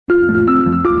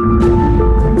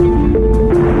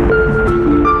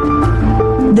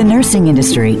nursing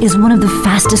industry is one of the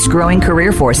fastest growing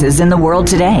career forces in the world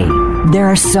today. There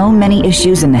are so many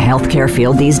issues in the healthcare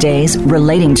field these days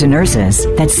relating to nurses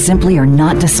that simply are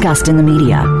not discussed in the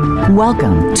media.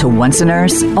 Welcome to Once a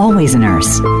Nurse, Always a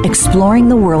Nurse, Exploring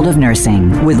the World of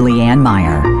Nursing with Leanne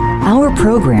Meyer. Our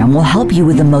program will help you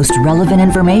with the most relevant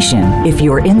information if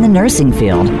you're in the nursing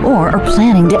field or are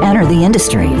planning to enter the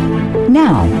industry.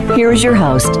 Now, here is your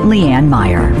host, Leanne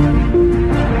Meyer.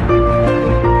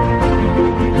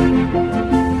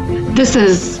 This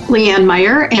is Leanne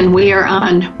Meyer, and we are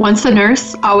on Once a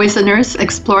Nurse, Always a Nurse,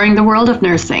 Exploring the World of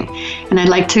Nursing. And I'd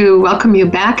like to welcome you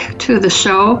back to the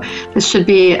show. This should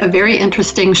be a very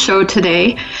interesting show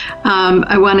today.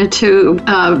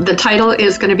 The title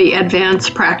is going to be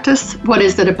Advanced Practice. What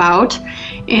is it about?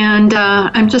 And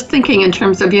I'm just thinking in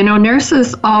terms of,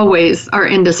 nurses always are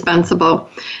indispensable,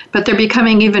 but they're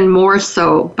becoming even more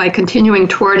so by continuing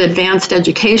toward advanced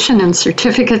education and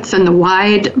certificates in the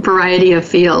wide variety of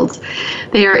fields.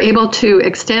 They are able to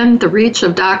extend the reach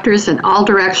of doctors in all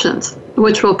directions,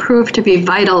 which will prove to be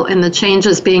vital in the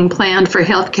changes being planned for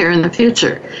healthcare in the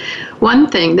future. One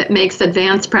thing that makes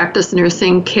advanced practice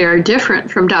nursing care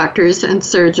different from doctors and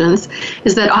surgeons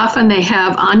is that often they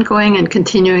have ongoing and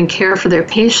continuing care for their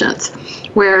patients,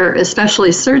 where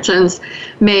especially surgeons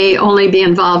may only be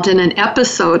involved in an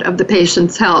episode of the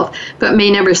patient's health, but may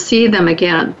never see them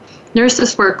again.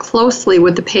 Nurses work closely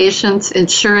with the patients,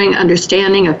 ensuring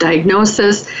understanding of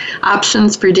diagnosis,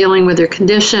 options for dealing with their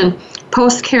condition,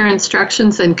 post-care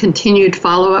instructions, and continued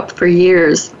follow-up for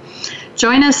years.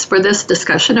 Join us for this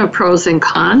discussion of pros and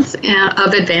cons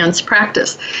of advanced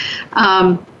practice.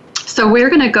 So we're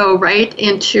going to go right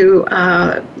into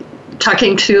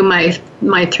talking to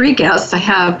my three guests. I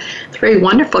have three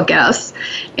wonderful guests,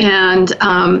 and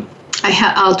I'll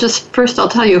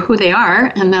tell you who they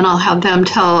are, and then I'll have them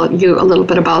tell you a little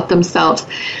bit about themselves.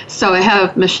 So I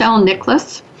have Michelle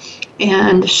Nicholas,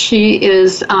 and she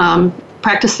is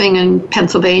practicing in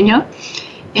Pennsylvania.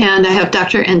 And I have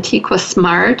Dr. Antiqua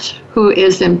Smart, who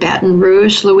is in Baton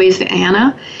Rouge,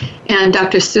 Louisiana, and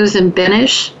Dr. Susan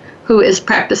Benish, who is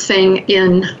practicing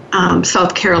in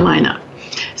South Carolina.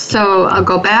 So I'll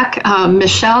go back.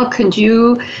 Michelle, could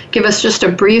you give us just a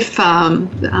brief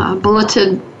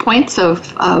bulleted points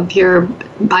of your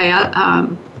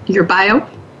bio?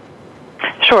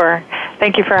 Sure.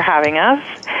 Thank you for having us.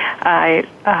 I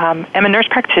am a nurse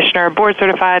practitioner,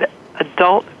 board-certified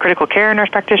adult critical care nurse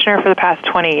practitioner for the past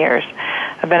 20 years.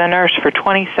 I've been a nurse for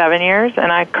 27 years,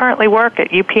 and I currently work at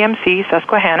UPMC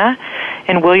Susquehanna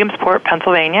in Williamsport,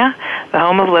 Pennsylvania, the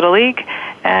home of Little League,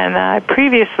 and I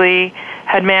previously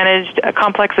had managed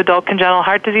complex adult congenital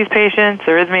heart disease patients,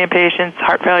 arrhythmia patients,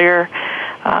 heart failure,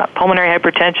 pulmonary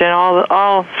hypertension,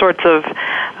 all sorts of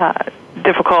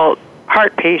difficult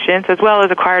heart patients, as well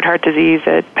as acquired heart disease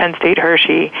at Penn State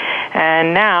Hershey.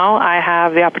 And now I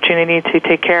have the opportunity to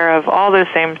take care of all those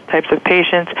same types of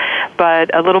patients,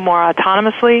 but a little more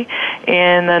autonomously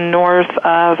in the north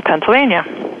of Pennsylvania.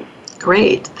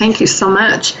 Great. Thank you so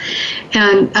much.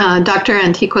 And Dr.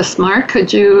 Antiqua Smart,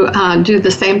 could you do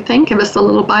the same thing? Give us a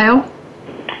little bio.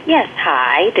 Yes,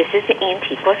 hi, this is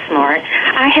Antiqua Smart.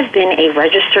 I have been a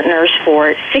registered nurse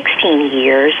for 16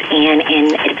 years and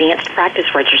an advanced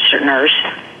practice registered nurse,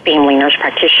 family nurse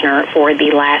practitioner for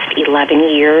the last 11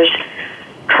 years.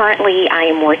 Currently, I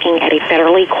am working at a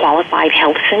federally qualified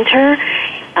health center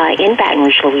in Baton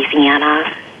Rouge,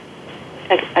 Louisiana.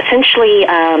 Essentially,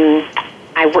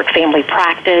 I work family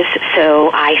practice, so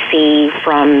I see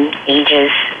from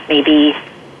ages maybe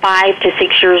 5 to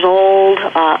 6 years old,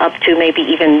 up to maybe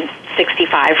even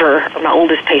 65, or my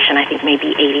oldest patient, I think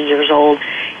maybe 80 years old.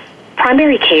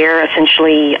 Primary care,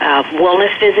 essentially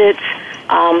wellness visits,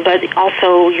 but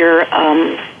also your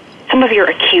some of your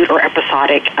acute or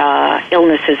episodic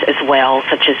illnesses as well,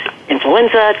 such as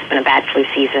influenza. It's been a bad flu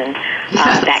season,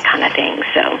 that kind of thing.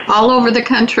 So all over the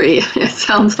country, it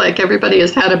sounds like everybody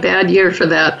has had a bad year for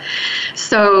that.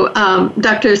 So,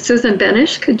 Dr. Susan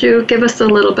Benish, could you give us a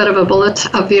little bit of a bullet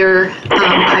of your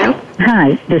bio?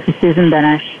 Hi, this is Susan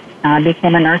Benish. I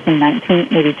became a nurse in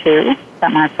 1982.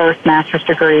 Got my first master's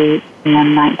degree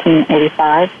in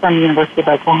 1985 from the University of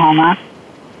Oklahoma.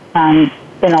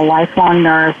 Been a lifelong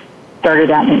nurse.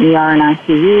 Started out in the ER and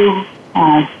ICU,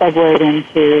 segued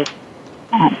into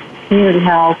community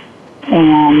health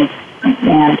and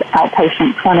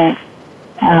outpatient clinics.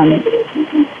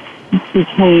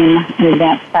 Became an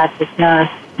advanced practice nurse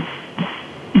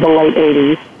the late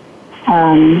 80s.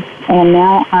 And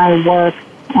now I work,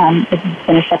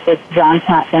 finish up with Johns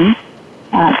Hopkins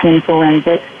in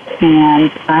forensics,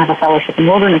 and I have a fellowship in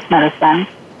wilderness medicine,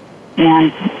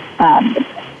 and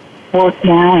work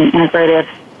now in integrative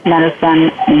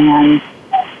medicine and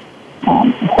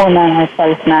hormone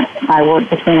replacement. I worked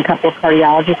between a couple of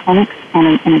cardiology clinics and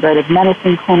an integrative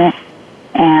medicine clinic,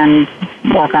 and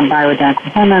work on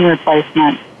bioidentical hormone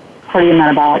replacement,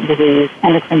 cardiometabolic disease,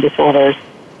 endocrine disorders,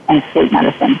 and sleep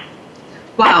medicine.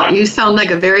 Wow, you sound like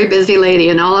a very busy lady,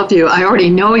 and all of you, I already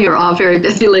know you're all very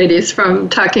busy ladies from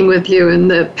talking with you in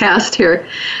the past here.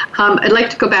 I'd like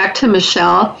to go back to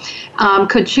Michelle.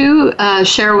 Could you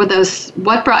share with us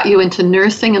what brought you into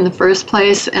nursing in the first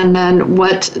place, and then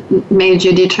what made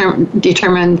you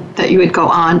determine that you would go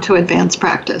on to advanced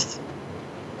practice?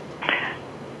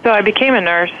 So I became a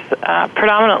nurse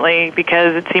predominantly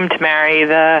because it seemed to marry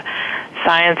the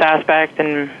science aspect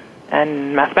and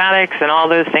mathematics and all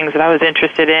those things that I was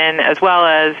interested in, as well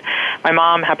as my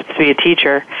mom happens to be a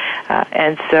teacher.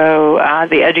 And so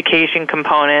the education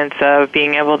components of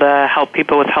being able to help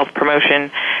people with health promotion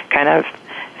kind of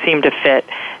seemed to fit.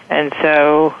 And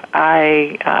so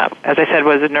I, as I said,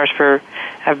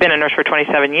 have been a nurse for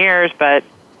 27 years, but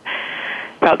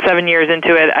about 7 years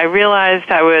into it, I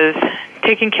realized I was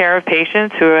taking care of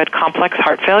patients who had complex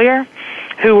heart failure,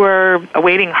 who were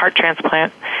awaiting heart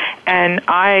transplant. And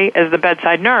I, as the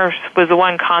bedside nurse, was the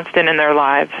one constant in their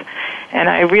lives. And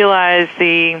I realized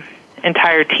the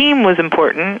entire team was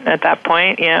important at that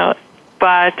point,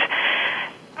 but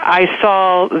I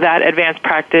saw that advanced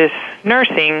practice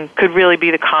nursing could really be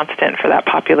the constant for that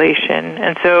population.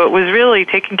 And so it was really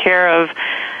taking care of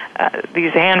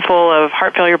these handful of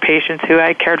heart failure patients who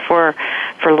I cared for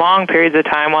long periods of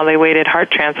time while they waited heart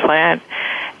transplant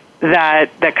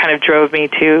that kind of drove me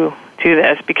to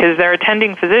this, because their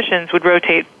attending physicians would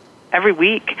rotate every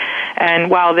week,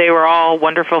 and while they were all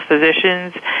wonderful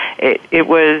physicians, it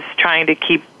was trying to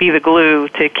be the glue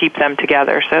to keep them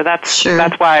together. So that's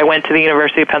why I went to the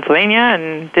University of Pennsylvania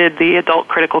and did the adult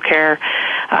critical care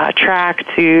track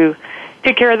to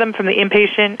take care of them from the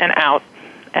inpatient and out.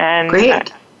 And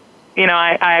great.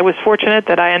 I was fortunate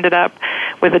that I ended up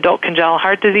with adult congenital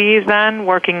heart disease then,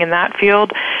 working in that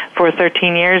field for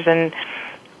 13 years, and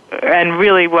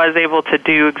really was able to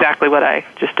do exactly what I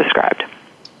just described.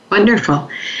 Wonderful.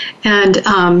 And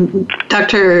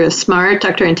Dr.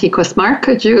 Antiqua Smart,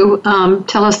 could you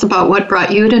tell us about what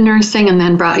brought you to nursing and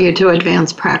then brought you to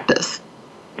advanced practice?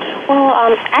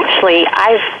 Well, actually,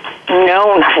 I've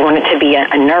known I wanted to be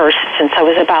a nurse since I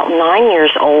was about 9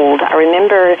 years old. I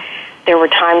remember there were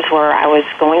times where I was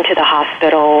going to the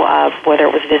hospital, whether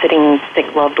it was visiting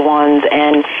sick loved ones,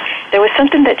 and there was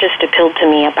something that just appealed to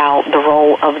me about the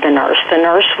role of the nurse. The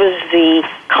nurse was the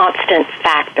constant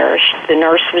factor. The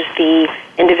nurse was the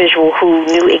individual who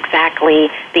knew exactly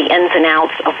the ins and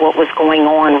outs of what was going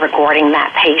on regarding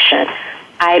that patient.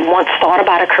 I had once thought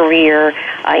about a career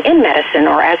in medicine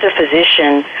or as a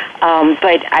physician,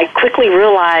 but I quickly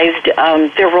realized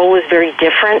their role is very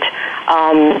different,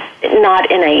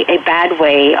 not in a bad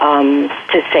way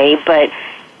to say, but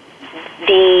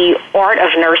the art of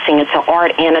nursing, it's an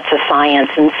art and it's a science,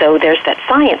 and so there's that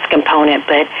science component,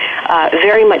 but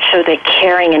very much so the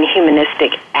caring and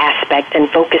humanistic aspect and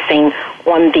focusing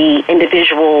on the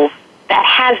individual that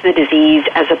has the disease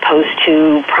as opposed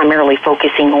to primarily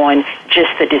focusing on just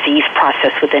the disease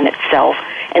process within itself.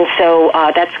 And so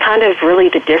that's kind of really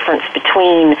the difference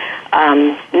between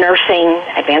nursing,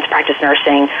 advanced practice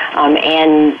nursing,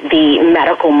 and the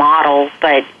medical model,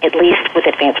 but at least with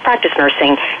advanced practice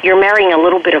nursing, you're marrying a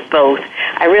little bit of both.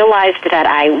 I realized that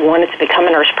I wanted to become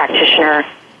a nurse practitioner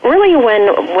really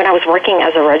when I was working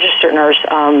as a registered nurse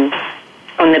on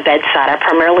the bedside. I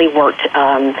primarily worked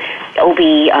OB,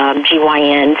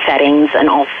 GYN settings, and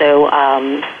also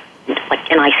like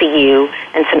in ICU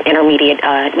and some intermediate,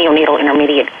 neonatal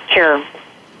intermediate care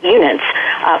units.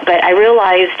 But I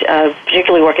realized,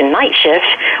 particularly working night shift,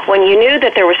 when you knew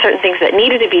that there were certain things that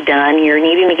needed to be done, you're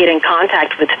needing to get in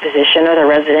contact with the physician or the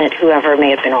resident, whoever may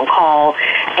have been on call.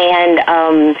 And,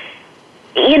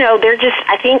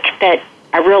 I think that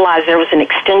I realized there was an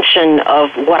extension of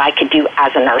what I could do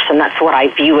as a nurse, and that's what I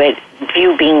view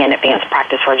being an advanced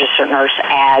practice registered nurse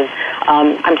as.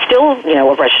 I'm still,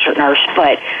 a registered nurse,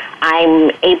 but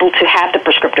I'm able to have the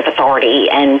prescriptive authority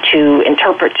and to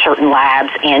interpret certain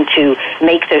labs and to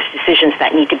make those decisions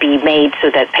that need to be made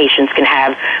so that patients can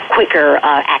have quicker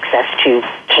access to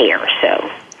care.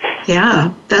 So.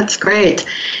 Yeah, that's great.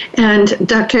 And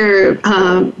Dr.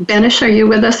 Benish, are you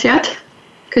with us yet?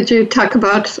 Could you talk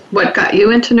about what got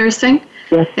you into nursing?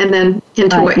 Yes. And then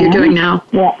into what you're doing now?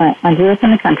 Yeah, I grew up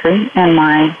in the country, and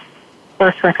my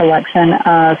first recollection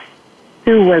of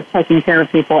who was taking care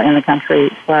of people in the country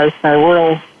was a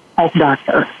rural health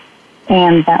doctor.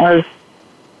 And that was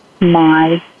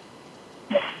my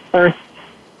first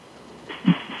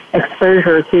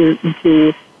exposure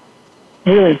to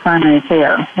really primary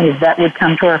care. The vet would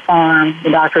come to our farm,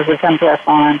 the doctors would come to our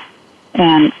farm,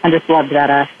 and I just loved that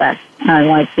aspect. I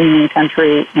like being in the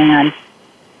country and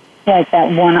like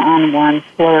that one-on-one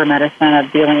slower medicine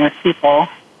of dealing with people.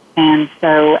 And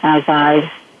so as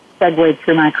I segued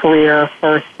through my career,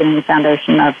 first in the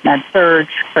foundation of med-surg,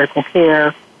 critical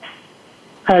care,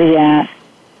 cardiac,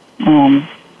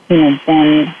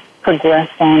 then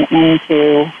progressed on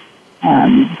into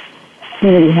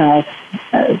community health,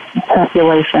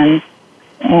 population,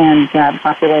 and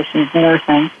population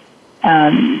nursing.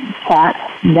 Taught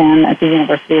then at the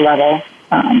university level,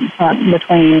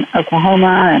 between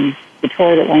Oklahoma and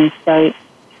Detroit at Wayne State,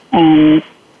 and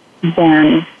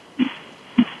then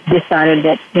decided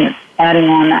that, adding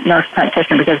on that nurse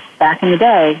practitioner, because back in the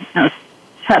day,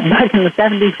 back in the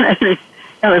 70s and 80s,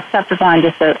 it was tough to find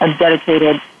just a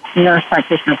dedicated nurse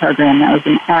practitioner program. That was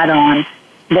an add-on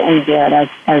that we did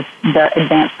as the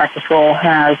advanced practice role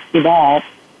has evolved.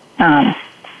 And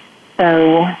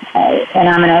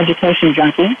I'm an education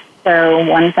junkie, so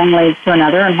one thing leads to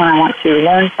another, and when I want to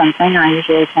learn something, I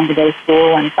usually tend to go to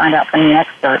school and find out from the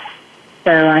expert.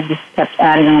 So I just kept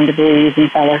adding on degrees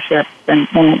and fellowships, and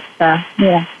then it's,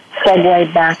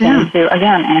 segued back into,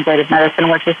 again, integrative medicine,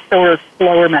 which is sort of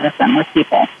slower medicine with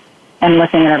people, and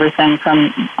looking at everything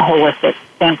from a holistic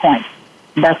standpoint.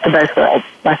 Best of both worlds,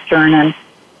 Western and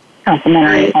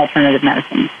complementary alternative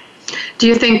medicine. Do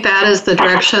you think that is the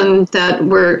direction that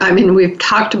we've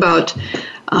talked about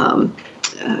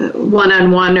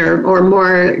one-on-one or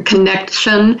more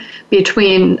connection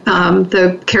between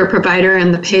the care provider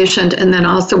and the patient, and then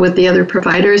also with the other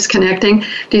providers connecting?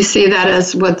 Do you see that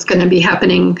as what's going to be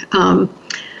happening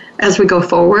as we go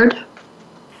forward?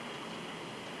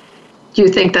 Do you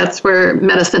think that's where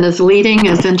medicine is leading,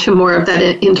 is into more of that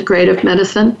integrative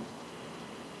medicine?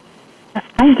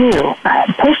 I do.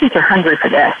 Patients are hungry for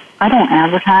this. I don't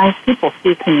advertise. People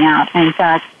seek me out. In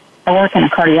fact, I work in a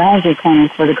cardiology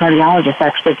clinic where the cardiologist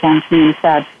actually came to me and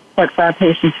said, look, for our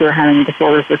patients who are having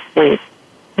disorders with sleep,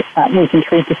 we can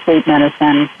treat the sleep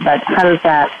medicine, but how does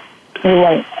that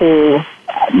relate to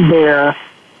their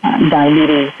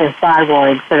diabetes, their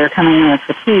thyroid, so they're coming in with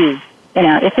fatigue?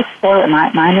 If it's slow,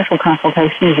 my initial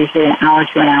consultation is usually an hour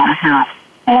to an hour and a half.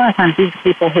 A lot of times these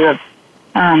people who have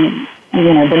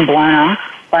been blown off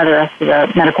by the rest of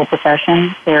the medical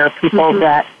profession. They're people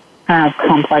that have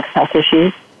complex health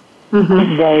issues.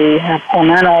 Mm-hmm. They have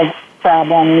hormonal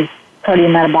problems,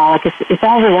 cardiometabolic. It's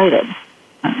all related.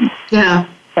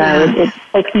 It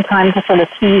takes some time to sort of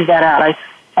tease that out. I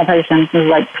tell patients it's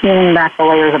like peeling back the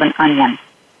layers of an onion.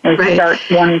 We start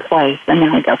one place, and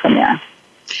then we go from there.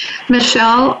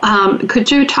 Michelle,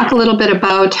 could you talk a little bit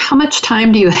about how much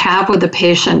time do you have with the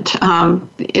patient?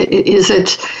 Is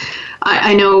it...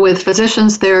 I know with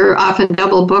physicians, they're often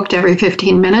double booked every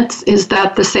 15 minutes. Is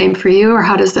that the same for you, or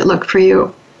how does it look for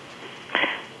you?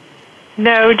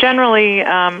 No, generally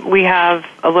we have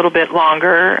a little bit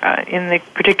longer. In the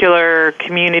particular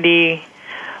community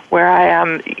where I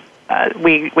am,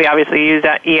 we obviously use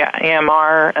that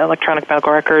EMR, electronic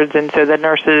medical records, and so the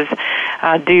nurses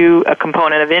do a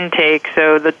component of intake.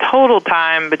 So the total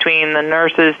time between the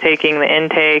nurses taking the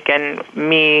intake and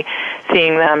me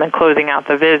seeing them and closing out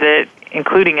the visit,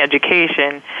 including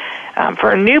education,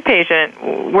 for a new patient,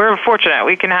 we're fortunate.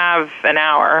 We can have an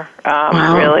hour,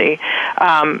 really.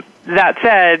 That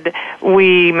said,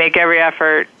 we make every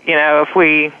effort, if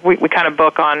we kind of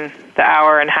book on the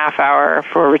hour and half hour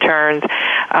for returns.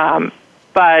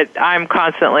 But I'm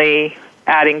constantly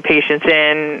adding patients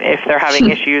in if they're having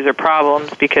issues or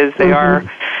problems, because they are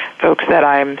folks that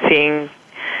I'm seeing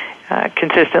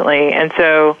consistently. And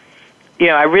so,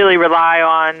 I really rely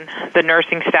on the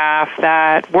nursing staff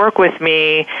that work with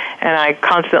me, and I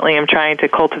constantly am trying to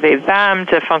cultivate them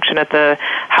to function at the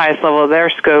highest level of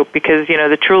their scope, because,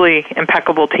 the truly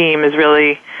impeccable team is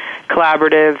really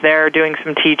collaborative. They're doing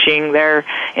some teaching. They're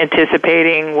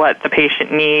anticipating what the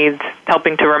patient needs,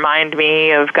 helping to remind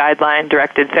me of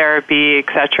guideline-directed therapy, et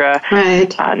cetera.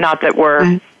 Right. Not that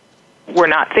we're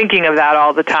not thinking of that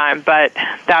all the time, but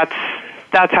that's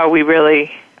how we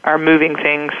really are moving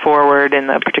things forward in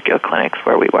the particular clinics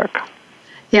where we work.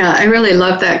 Yeah, I really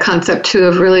love that concept, too,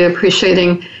 of really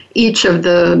appreciating each of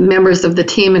the members of the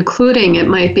team, including it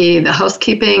might be the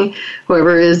housekeeping,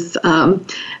 whoever is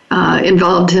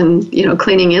involved in,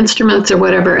 cleaning instruments or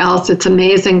whatever else. It's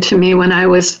amazing to me when I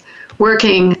was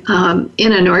working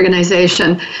in an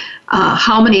organization,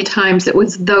 how many times it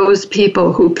was those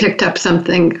people who picked up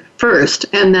something first,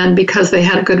 and then because they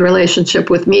had a good relationship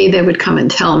with me, they would come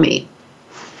and tell me.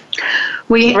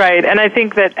 Right, and I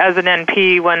think that as an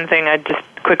NP, one thing I just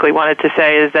quickly wanted to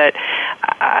say is that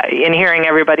in hearing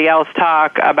everybody else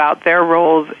talk about their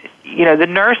roles, the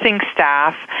nursing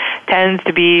staff tends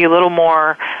to be a little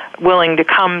more willing to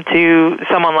come to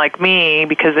someone like me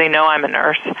because they know I'm a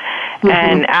nurse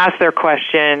and ask their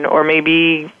question, or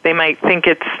maybe they might think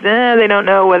it's, they don't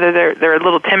know whether they're a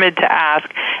little timid to ask.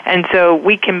 And so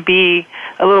we can be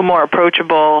a little more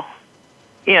approachable.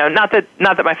 Not that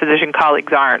my physician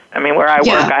colleagues aren't. I mean, where I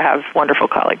work, I have wonderful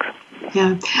colleagues.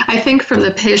 Yeah, I think from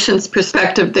the patient's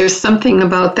perspective, there's something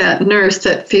about that nurse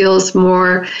that feels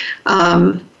more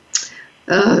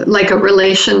like a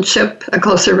relationship, a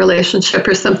closer relationship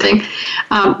or something.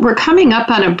 We're coming up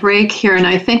on a break here, and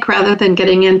I think rather than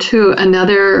getting into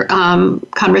another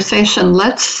conversation,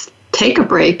 let's take a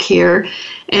break here,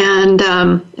 and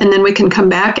then we can come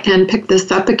back and pick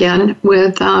this up again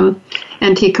with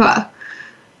Antiqua.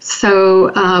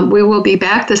 So we will be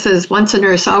back. This is Once a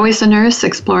Nurse, Always a Nurse,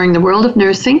 exploring the world of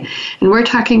nursing, and we're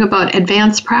talking about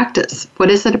advanced practice. What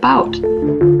is it about?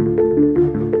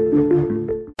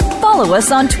 Follow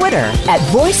us on Twitter at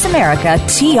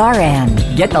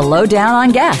VoiceAmericaTRN. Get the lowdown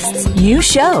on guests, new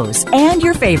shows, and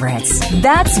your favorites.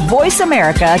 That's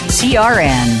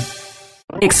VoiceAmericaTRN.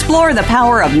 Explore the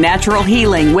power of natural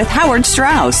healing with Howard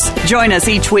Strauss. Join us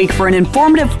each week for an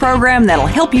informative program that'll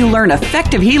help you learn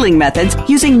effective healing methods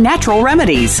using natural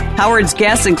remedies. Howard's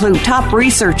guests include top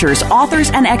researchers,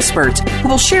 authors, and experts who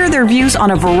will share their views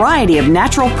on a variety of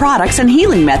natural products and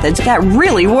healing methods that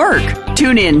really work.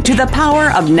 Tune in to The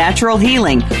Power of Natural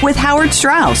Healing with Howard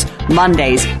Strauss,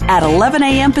 Mondays at 11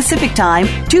 a.m. Pacific Time,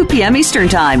 2 p.m. Eastern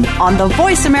Time on the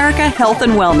Voice America Health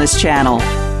and Wellness Channel.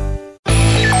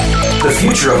 The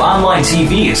future of online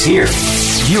TV is here.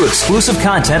 View exclusive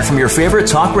content from your favorite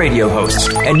talk radio hosts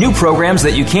and new programs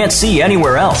that you can't see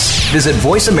anywhere else. Visit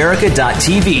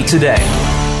voiceamerica.tv today.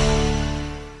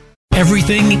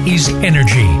 Everything is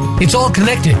energy. It's all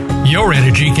connected. Your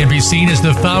energy can be seen as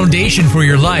the foundation for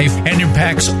your life and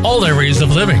impacts all areas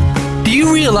of living. Do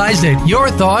you realize that your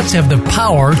thoughts have the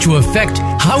power to affect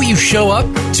how you show up?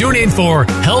 Tune in for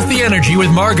Healthy Energy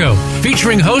with Margot,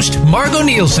 featuring host Margot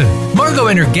Nielsen. Margot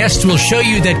and her guests will show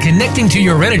you that connecting to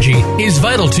your energy is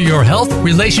vital to your health,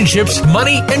 relationships,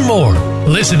 money, and more.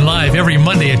 Listen live every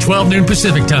Monday at 12 noon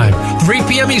Pacific Time, 3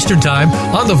 p.m. Eastern Time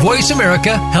on the Voice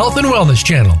America Health and Wellness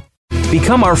Channel.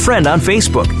 Become our friend on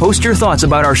Facebook. Post your thoughts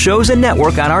about our shows and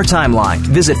network on our timeline.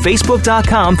 Visit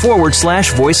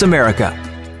Facebook.com/Voice America.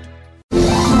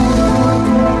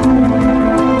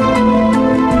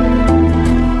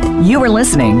 You are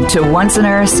listening to Once a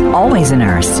Nurse, Always a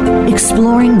Nurse,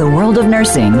 exploring the world of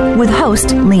nursing with host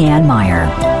Leanne Meyer.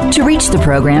 To reach the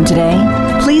program today,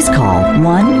 please call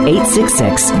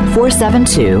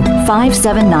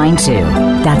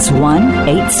 1-866-472-5792. That's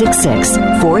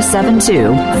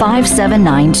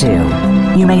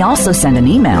 1-866-472-5792. You may also send an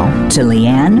email to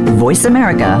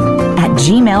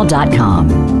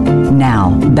leannevoiceamerica@gmail.com. Now,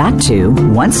 back to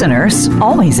Once a Nurse,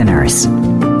 Always a Nurse.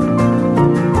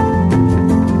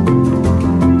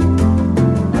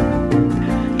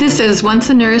 This is Once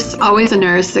a Nurse, Always a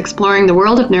Nurse, exploring the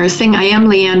world of nursing. I am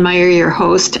Leanne Meyer, your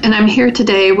host, and I'm here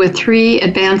today with 3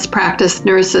 advanced practice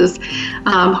nurses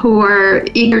who are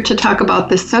eager to talk about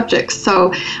this subject.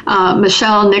 So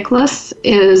Michelle Nicholas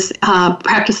is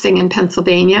practicing in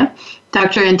Pennsylvania.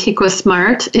 Dr. Antiqua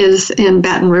Smart is in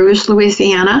Baton Rouge,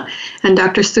 Louisiana, and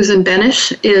Dr. Susan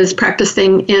Benish is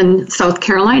practicing in South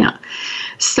Carolina.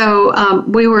 So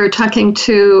we were talking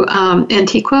to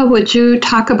Antiqua. Would you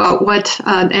talk about what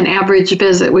an average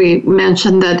visit? We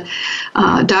mentioned that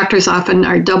doctors often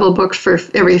are double booked for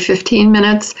every 15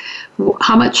 minutes.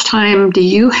 How much time do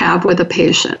you have with a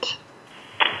patient?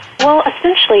 Well,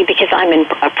 essentially, because I'm in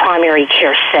a primary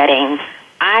care setting,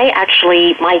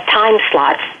 my time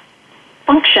slots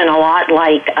function a lot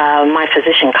like my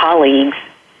physician colleagues'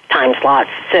 time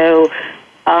slots. So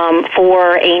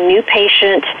for a new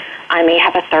patient, I may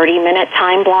have a 30-minute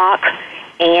time block,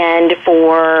 and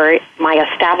for my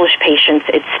established patients,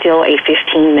 it's still a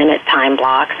 15-minute time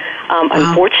block.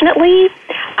 Unfortunately,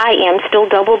 I am still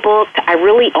double booked. I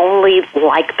really only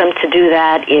like them to do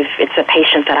that if it's a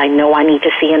patient that I know I need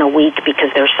to see in a week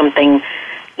because there's something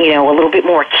a little bit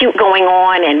more acute going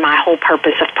on, and my whole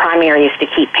purpose of primary is to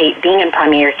keep being in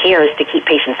primary care is to keep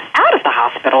patients out of the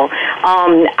hospital.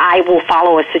 I will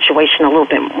follow a situation a little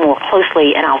bit more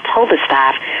closely, and I'll tell the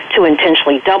staff to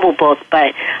intentionally double book,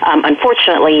 but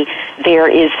unfortunately, there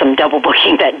is some double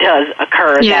booking that does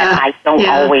occur that I don't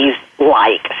always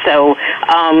like. So,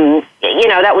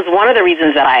 that was one of the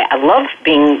reasons that I love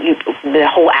being the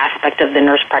whole aspect of the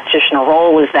nurse practitioner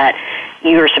role is that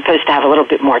you're supposed to have a little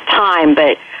bit more time,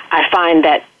 but I find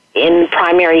that in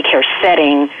primary care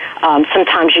setting,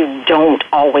 sometimes you don't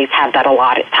always have that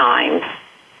allotted time.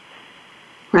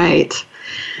 Right.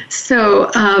 So,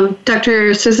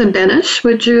 Dr. Susan Benesch,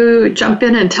 would you jump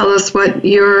in and tell us what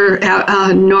your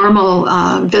normal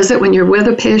visit when you're with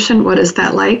a patient, what is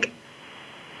that like?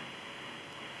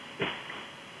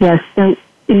 Yes, so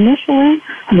initially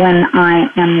when I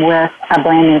am with a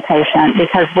brand new patient,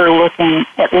 because we're looking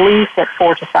at least at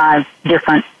 4 to 5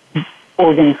 different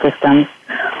organ systems,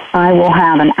 I will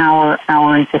have an hour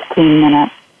and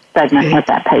 15-minute segment with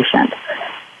that patient.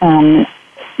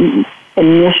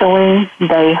 Initially,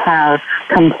 they have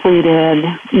completed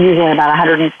usually about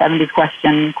 170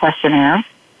 questionnaire.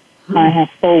 I have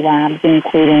full labs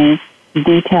including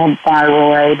detailed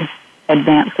thyroid,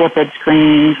 advanced lipid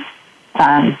screenings,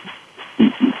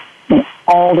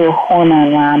 all their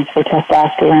hormone labs for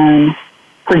testosterone,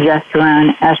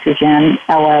 progesterone, estrogen,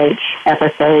 LH,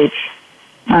 FSH.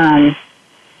 I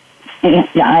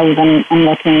even am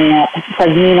looking at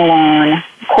pregnenolone,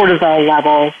 cortisol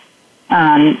levels.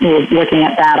 We're looking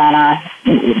at that on a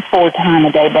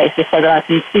 4-time-a-day basis so that I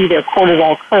can see their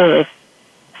cortisol curve.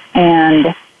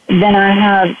 And then I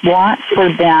have lots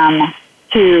for them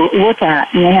to look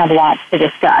at, and they have lots to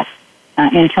discuss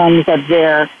in terms of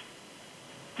their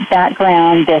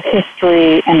background, their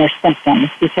history, and their symptoms.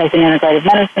 Because in integrative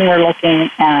medicine, we're looking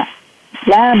at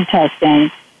lab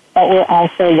testing, but we're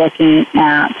also looking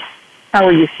at how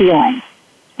are you feeling.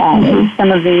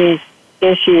 Some of these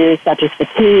issues, such as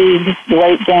fatigue,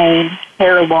 weight gain,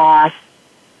 hair loss,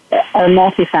 are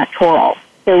multifactorial.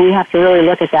 So we have to really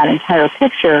look at that entire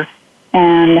picture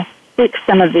and fix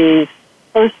some of these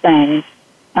first things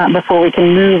before we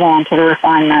can move on to the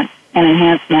refinement and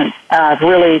enhancement of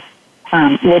really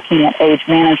looking at age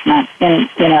management in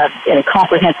a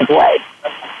comprehensive way.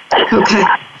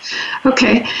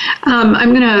 Okay.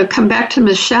 I'm going to come back to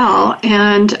Michelle,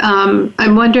 and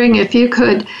I'm wondering if you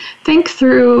could think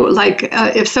through,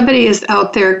 if somebody is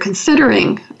out there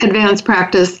considering advanced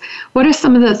practice, what are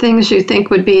some of the things you think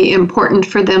would be important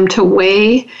for them to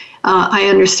weigh? I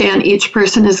understand each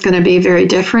person is going to be very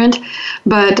different,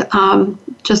 but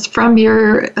just from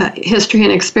your history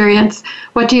and experience,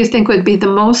 what do you think would be the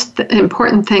most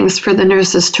important things for the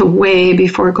nurses to weigh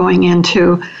before going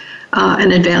into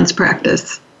an advanced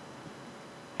practice?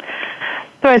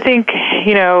 So I think,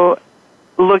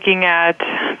 looking at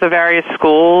the various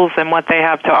schools and what they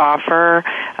have to offer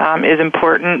is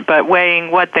important, but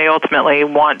weighing what they ultimately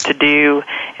want to do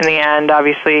in the end.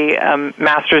 Obviously, a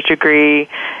master's degree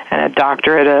and a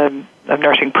doctorate of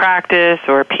nursing practice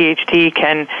or a PhD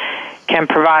can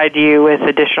provide you with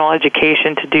additional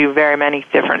education to do very many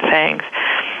different things.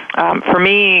 For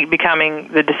me,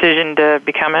 the decision to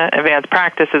become an advanced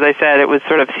practice, as I said, it was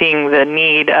sort of seeing the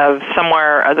need of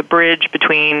somewhere, the bridge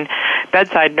between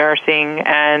bedside nursing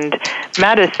and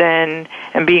medicine,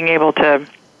 and being able to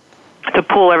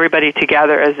pull everybody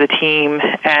together as a team.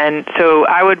 And so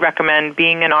I would recommend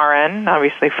being an RN,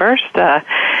 obviously, first,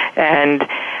 and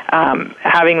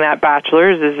having that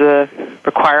bachelor's is a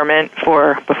requirement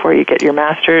before you get your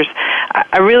master's.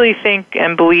 I really think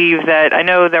and believe that, I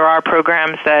know there are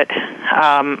programs that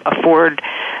afford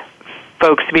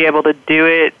folks to be able to do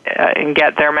it and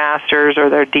get their master's or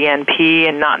their DNP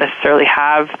and not necessarily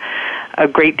have a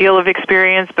great deal of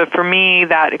experience. But for me,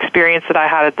 that experience that I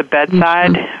had at the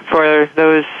bedside for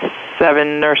those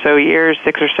 7 or so years,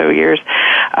 6 or so years,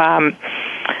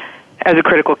 as a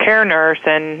critical care nurse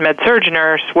and med-surg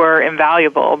nurse were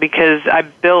invaluable, because I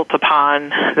built upon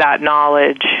that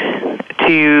knowledge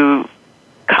to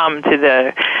come to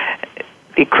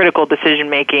the critical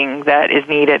decision-making that is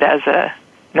needed as a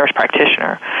nurse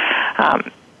practitioner.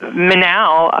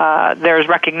 Now, there's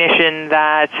recognition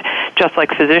that just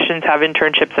like physicians have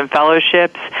internships and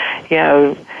fellowships,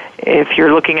 if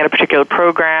you're looking at a particular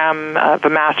program of a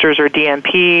master's or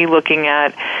DNP, looking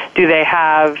at do they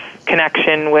have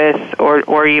connection with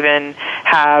or even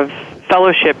have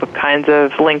fellowship kinds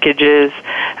of linkages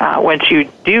once you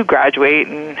do graduate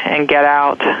and get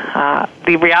out.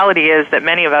 The reality is that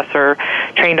many of us are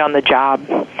trained on the job.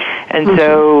 And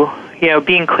so,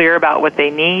 being clear about what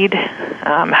they need,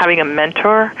 having a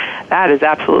mentor, that is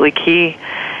absolutely key.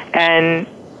 And,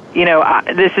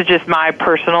 this is just my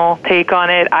personal take on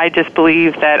it. I just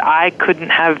believe that I couldn't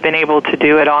have been able to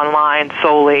do it online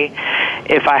solely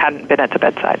if I hadn't been at the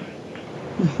bedside.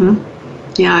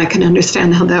 Yeah, I can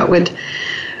understand how that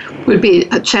would be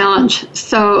a challenge.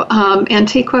 So,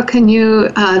 Antiqua, can you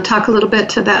talk a little bit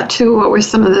to that too? What were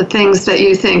some of the things that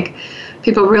you think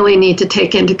people really need to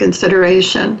take into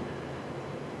consideration?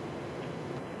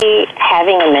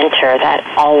 Having a mentor, that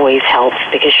always helps,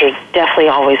 because you're definitely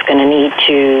always going to need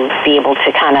to be able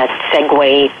to kind of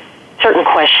segue certain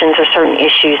questions or certain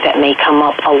issues that may come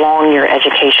up along your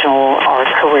educational or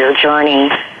career journey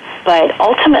but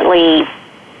ultimately,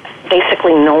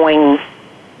 basically knowing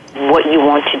what you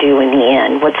want to do in the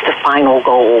end. What's the final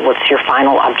goal? What's your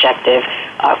final objective,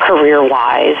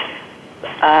 career-wise?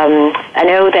 I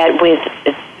know that with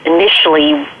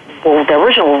initially, the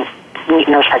original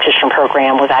nurse practitioner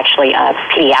program was actually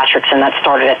pediatrics, and that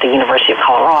started at the University of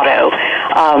Colorado.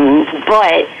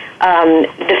 But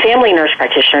the family nurse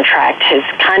practitioner tract has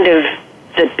kind of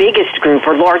the biggest group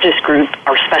or largest group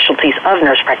or specialties of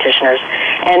nurse practitioners.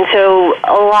 And so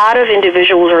a lot of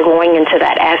individuals are going into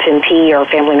that FNP or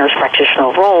family nurse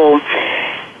practitioner role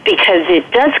because it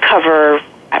does cover,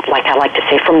 like I like to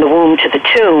say, from the womb to the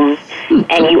tomb,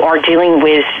 and you are dealing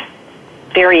with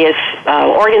various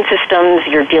organ systems,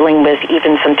 you're dealing with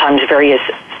even sometimes various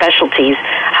specialties.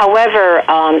 However,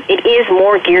 it is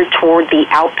more geared toward the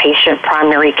outpatient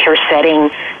primary care setting.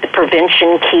 The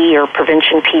prevention key or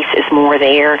prevention piece is more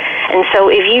there. And so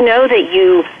if you know that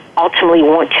you ultimately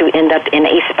want to end up in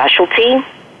a specialty,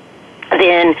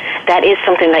 then that is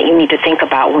something that you need to think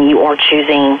about when you are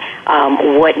choosing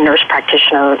what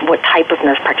type of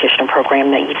nurse practitioner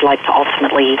program that you'd like to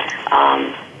ultimately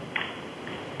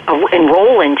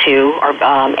enroll into or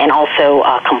and also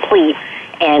complete.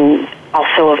 And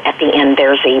also at the end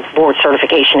there's a board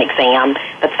certification exam.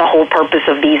 That's the whole purpose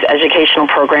of these educational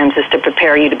programs, is to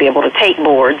prepare you to be able to take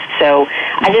boards. So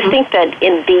I just think that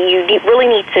you really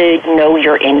need to know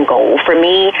your end goal. For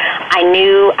me, I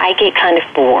knew I get kind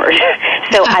of bored,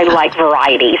 so I like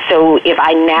variety. So if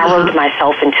I narrowed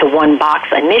myself into one box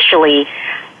initially,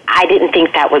 I didn't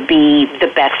think that would be the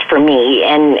best for me.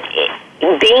 And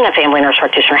being a family nurse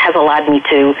practitioner has allowed me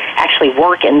to actually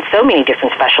work in so many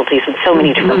different specialties with so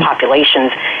many different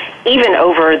populations, even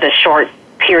over the short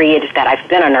period that I've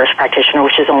been a nurse practitioner,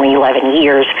 which is only 11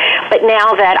 years. But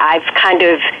now that I've kind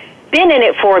of been in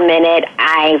it for a minute,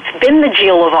 I've been the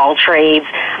Jill of all trades,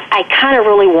 I kind of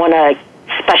really want to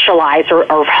specialize or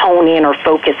hone in or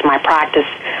focus my practice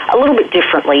a little bit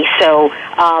differently. So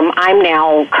I'm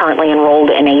now currently enrolled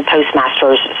in a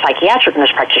postmaster's psychiatric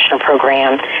nurse practitioner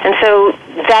program. And so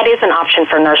that is an option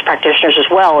for nurse practitioners as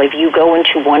well. If you go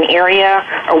into one area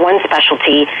or one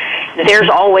specialty, there's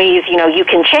always, you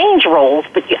can change roles,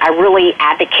 but I really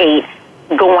advocate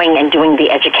going and doing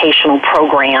the educational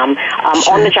program.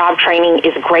 On-the-job training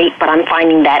is great, but I'm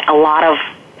finding that a lot of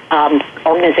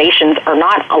organizations are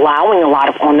not allowing a lot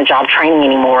of on-the-job training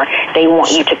anymore. They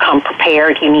want you to come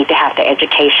prepared. You need to have the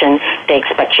education. They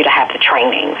expect you to have the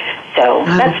training. So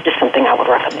that's just something I would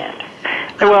recommend.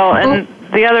 Well, and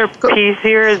the other piece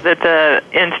here is that the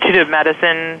Institute of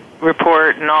Medicine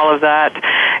report and all of that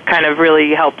kind of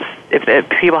really helps. If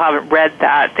people haven't read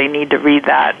that, they need to read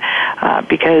that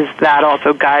because that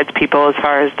also guides people as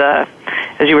far as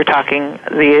as you were talking,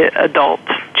 the adult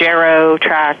Gero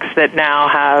tracks that now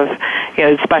have,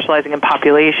 specializing in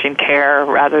population care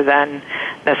rather than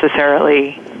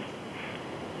necessarily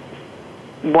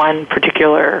one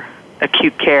particular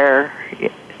acute care,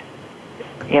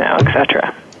 et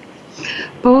cetera.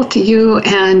 Both you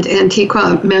and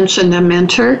Antiqua mentioned a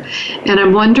mentor, and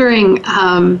I'm wondering,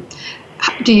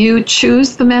 do you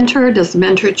choose the mentor? Does the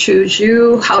mentor choose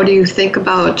you? How do you think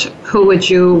about who would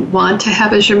you want to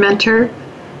have as your mentor?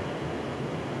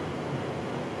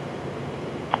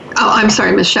 Oh, I'm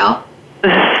sorry, Michelle.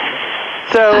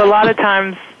 So a lot of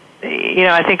times,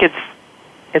 I think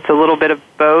it's a little bit of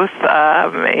both,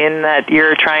 in that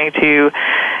you're trying to,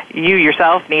 you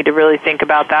yourself need to really think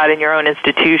about that in your own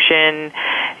institution,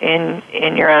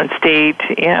 in your own state,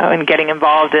 and getting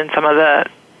involved in some of the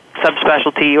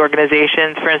subspecialty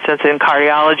organizations. For instance, in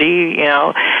cardiology,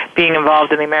 being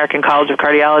involved in the American College of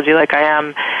Cardiology like I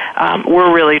am,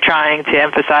 we're really trying to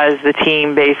emphasize the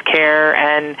team-based care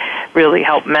and really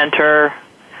help mentor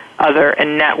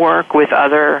and network with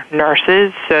other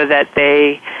nurses so that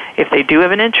if they do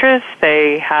have an interest,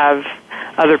 they have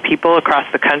other people across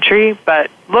the country.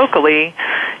 But locally,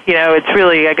 it's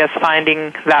really, I guess,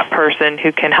 finding that person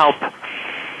who can help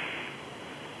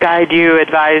guide you,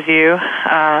 advise you,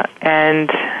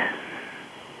 and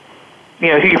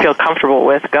who you feel comfortable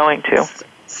with going to.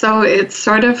 So it's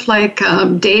sort of like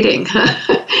dating.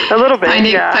 A little bit,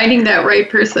 finding that right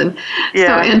person.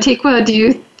 Yeah. So Antiqua, do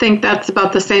you think that's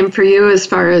about the same for you as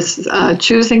far as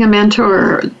choosing a mentor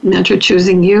or mentor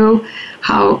choosing you?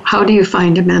 How do you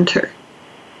find a mentor?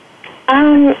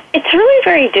 It's really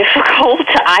very difficult.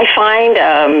 I find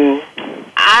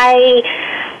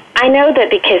I know that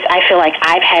because I feel like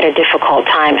I've had a difficult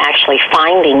time actually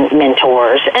finding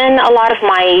mentors, and a lot of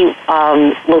my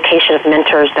location of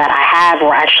mentors that I have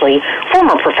were actually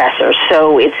former professors.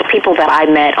 So it's people that I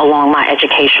met along my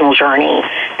educational journey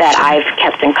that I've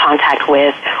kept in contact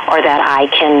with, or that I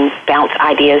can bounce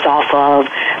ideas off of.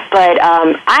 But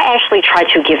I actually try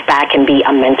to give back and be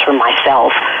a mentor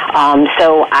myself.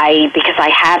 Because I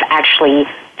have actually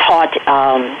taught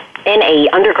in a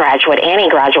undergraduate and a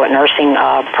graduate nursing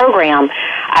program,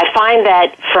 I find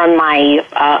that from my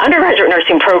undergraduate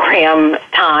nursing program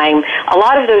time, a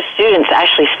lot of those students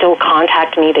actually still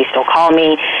contact me, they still call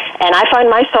me, and I find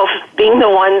myself being the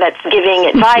one that's giving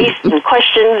advice and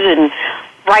questions and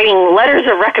writing letters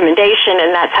of recommendation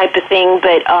and that type of thing.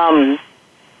 But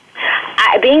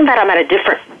being that I'm at a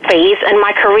different phase in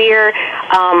my career,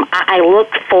 I look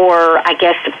for, I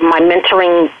guess, my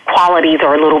mentoring qualities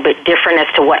are a little bit different as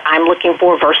to what I'm looking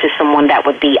for versus someone that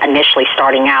would be initially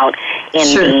starting out in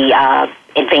the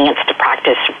advanced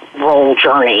practice role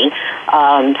journey.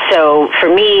 So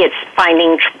for me, it's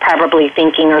probably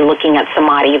thinking or looking at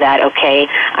somebody that, okay,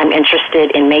 I'm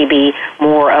interested in maybe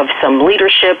more of some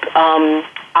leadership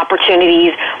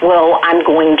opportunities. Well, I'm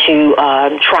going to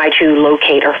try to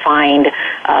locate or find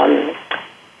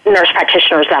nurse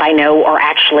practitioners that I know are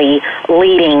actually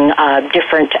leading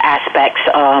different aspects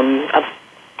of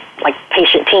like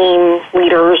patient team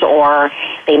leaders, or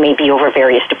they may be over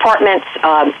various departments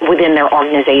within their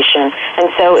organization. And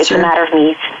so it's a matter of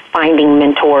me finding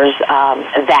mentors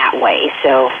that way.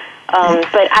 So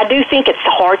But I do think it's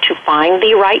hard to find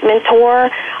the right mentor,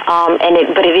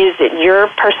 but it is that your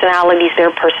personalities,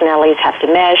 their personalities have to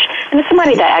mesh, and it's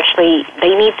somebody that actually,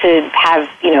 they need to have,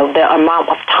 the amount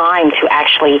of time to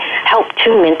actually help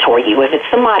to mentor you. If it's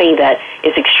somebody that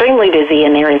is extremely busy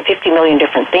and they're in 50 million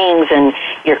different things and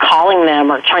you're calling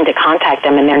them or trying to contact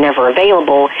them and they're never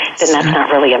available, then that's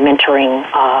not really a mentoring,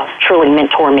 truly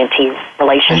mentor-mentee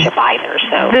relationship either.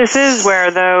 So this is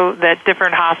where, though, that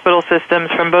different hospital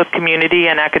systems from both community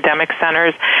and academic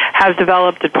centers have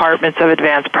developed departments of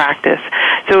advanced practice.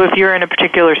 So if you're in a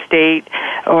particular state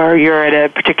or you're at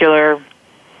a particular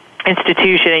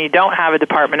institution and you don't have a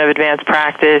department of advanced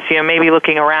practice, maybe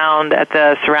looking around at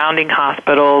the surrounding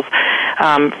hospitals.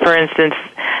 For instance,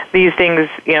 these things,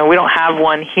 we don't have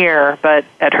one here, but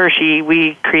at Hershey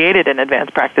we created an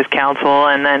advanced practice council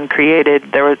and then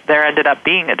there ended up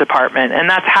being a department, and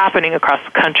that's happening across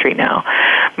the country now,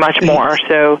 much more.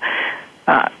 So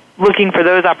looking for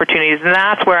those opportunities, and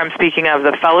that's where I'm speaking of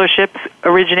the fellowships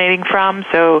originating from.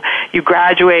 So you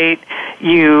graduate,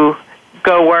 you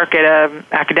go work at an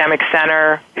academic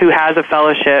center who has a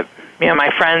fellowship. My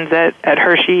friends at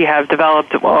Hershey have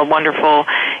developed a wonderful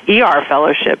ER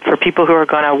fellowship for people who are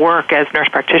going to work as nurse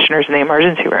practitioners in the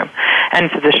emergency room, and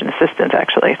physician assistants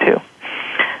actually too.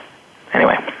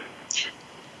 Anyway.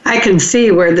 I can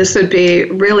see where this would be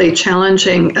really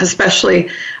challenging, especially,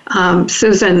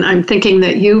 Susan, I'm thinking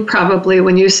that you probably,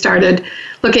 when you started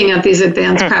looking at these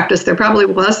advanced practice, there probably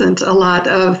wasn't a lot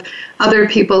of other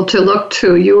people to look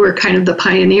to. You were kind of the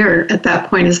pioneer at that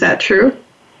point. Is that true?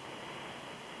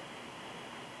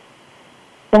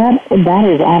 That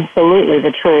is absolutely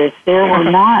the truth. There were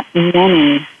not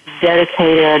many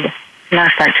dedicated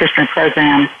nurse practitioner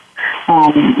programs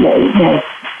that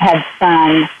had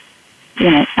some,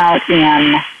 out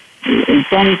in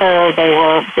Denver.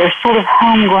 They're sort of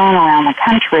homegrown around the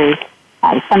country.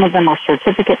 Some of them are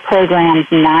certificate programs,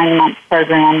 9-month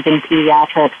programs in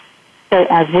pediatrics. So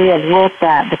as we have looked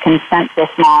at the consensus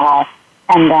model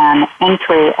and then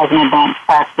entry as an advanced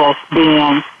practice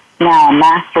being now a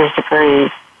master's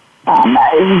degree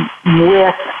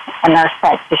with a nurse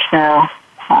practitioner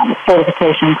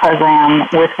certification program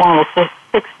with one of the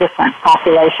 6 different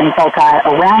population foci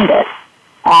around it,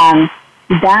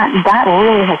 that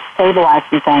really has stabilized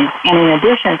some things. And in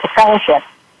addition to fellowship,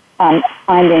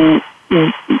 finding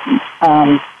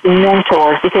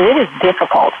mentors, because it is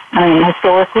difficult.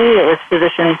 Historically, it was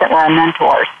physicians that were our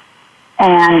mentors.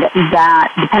 And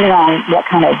that, depending on what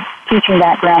kind of teaching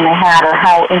background they had or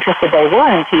how interested they were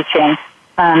in teaching,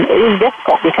 it is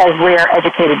difficult because we are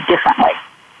educated differently.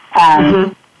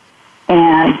 And,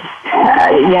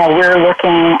 we're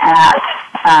looking at,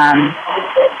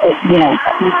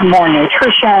 more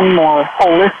nutrition, more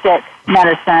holistic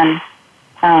medicine.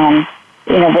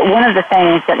 But one of the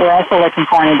things that we're also looking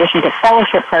for in addition to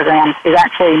fellowship programs is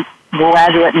actually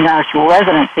graduate nurse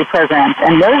residency programs,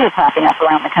 and those are popping up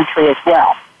around the country as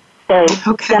well. So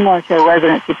similar to a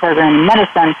residency program in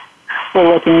medicine,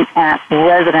 we're looking at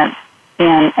residents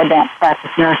in advanced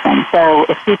practice nursing. So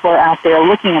if people are out there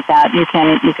looking at that, you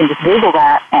can just Google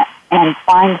that and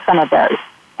find some of those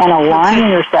and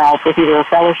aligning yourself with either a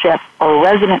fellowship or a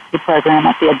residency program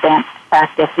at the advanced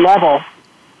practice level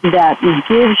that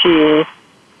gives you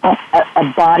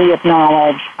a body of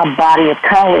knowledge, a body of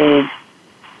colleagues,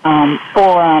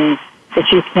 forums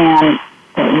that you can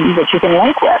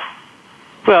link with.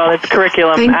 Well, it's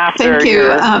curriculum after. Thank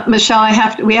you, Michelle.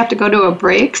 We have to go to a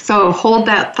break, so hold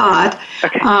that thought.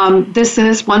 Okay. This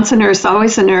is Once a Nurse,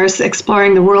 Always a Nurse,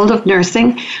 exploring the world of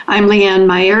nursing. I'm Leanne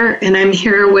Meyer, and I'm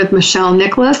here with Michelle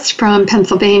Nicholas from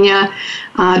Pennsylvania,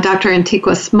 Dr.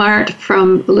 Antiqua Smart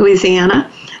from Louisiana,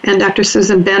 and Dr.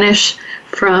 Susan Benish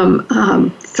from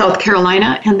South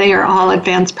Carolina, and they are all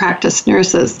advanced practice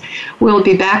nurses. We'll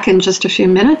be back in just a few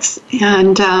minutes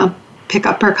and pick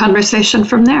up our conversation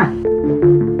from there.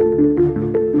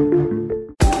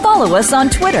 Follow us on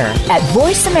Twitter at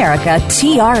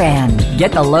VoiceAmericaTRN.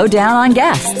 Get the lowdown on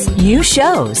guests, new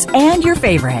shows, and your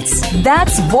favorites.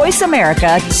 That's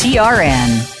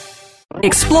VoiceAmericaTRN.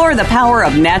 Explore the power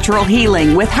of natural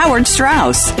healing with Howard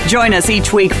Strauss. Join us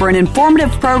each week for an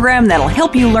informative program that'll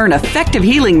help you learn effective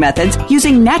healing methods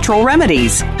using natural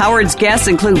remedies. Howard's guests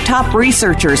include top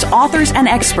researchers, authors, and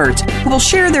experts who will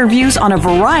share their views on a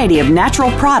variety of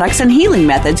natural products and healing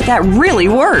methods that really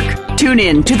work. Tune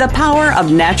in to The Power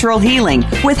of Natural Healing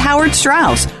with Howard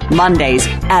Strauss, Mondays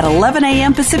at 11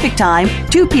 a.m. Pacific Time,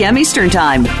 2 p.m. Eastern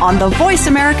Time on the Voice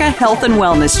America Health and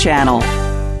Wellness Channel.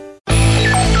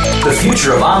 The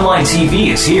future of online TV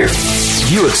is here.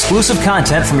 View exclusive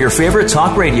content from your favorite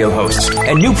talk radio hosts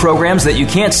and new programs that you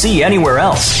can't see anywhere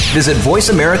else. Visit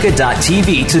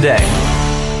voiceamerica.tv today.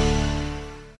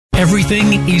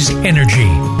 Everything is energy.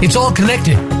 It's all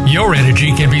connected. Your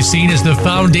energy can be seen as the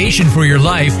foundation for your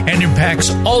life and impacts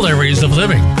all areas of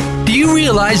living. Do you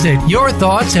realize that your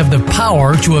thoughts have the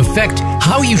power to affect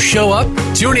how you show up?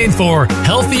 Tune in for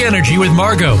Healthy Energy with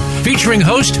Margot, featuring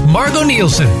host Margot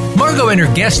Nielsen. Margot and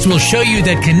her guests will show you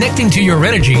that connecting to your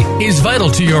energy is vital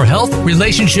to your health,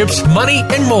 relationships, money,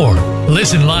 and more.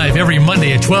 Listen live every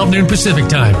Monday at 12 noon Pacific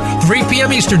Time, 3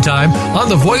 p.m. Eastern Time on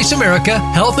the Voice America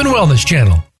Health and Wellness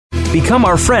Channel. Become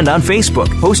our friend on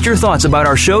Facebook. Post your thoughts about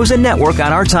our shows and network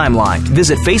on our timeline.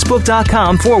 Visit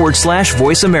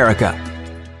Facebook.com/Voice America.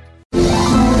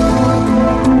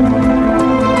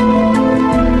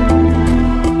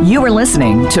 You are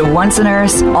listening to Once a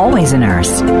Nurse, Always a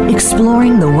Nurse,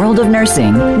 exploring the world of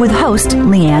nursing with host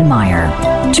Leanne Meyer.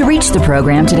 To reach the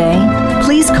program today,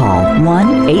 please call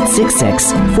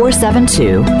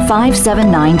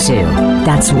 1-866-472-5792.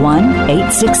 That's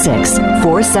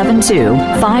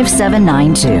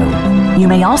 1-866-472-5792. You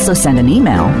may also send an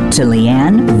email to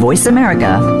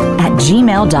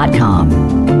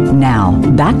leannevoiceamerica@gmail.com. Now,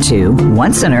 back to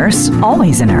Once a Nurse,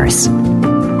 Always a Nurse.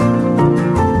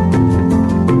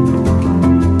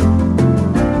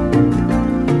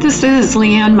 This is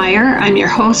Leanne Meyer. I'm your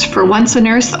host for Once a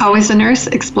Nurse, Always a Nurse,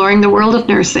 exploring the world of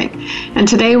nursing. And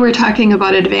today we're talking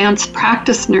about advanced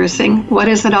practice nursing. What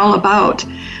is it all about?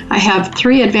 I have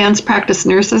 3 advanced practice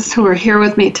nurses who are here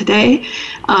with me today.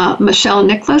 Michelle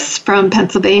Nicholas from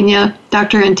Pennsylvania,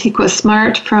 Dr. Antiqua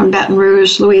Smart from Baton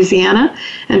Rouge, Louisiana,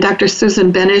 and Dr.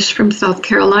 Susan Benish from South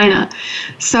Carolina.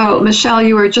 So, Michelle,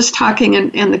 you were just talking,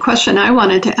 and the question I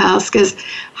wanted to ask is,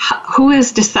 who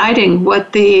is deciding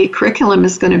what the curriculum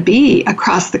is going to be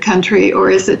across the country, or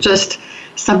is it just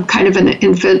some kind of an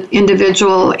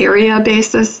individual area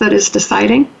basis that is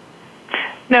deciding?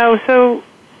 No, so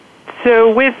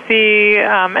with the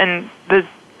and the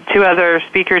 2 other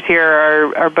speakers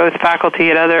here are both faculty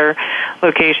at other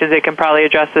locations. They can probably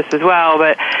address this as well.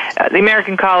 But the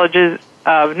American Colleges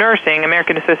of Nursing,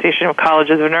 American Association of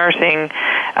Colleges of Nursing,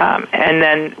 and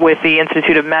then with the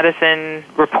Institute of Medicine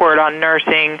report on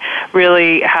nursing,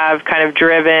 really have kind of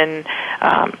driven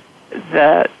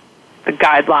the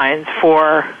guidelines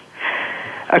for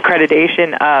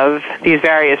accreditation of these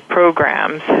various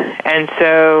programs. And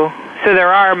so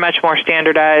there are much more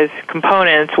standardized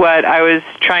components. What I was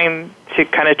trying to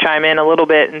kind of chime in a little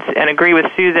bit and agree with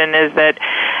Susan is that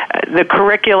the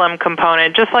curriculum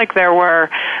component, just like there were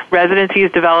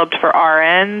residencies developed for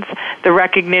RNs, the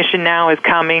recognition now is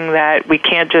coming that we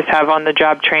can't just have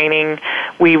on-the-job training.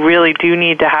 We really do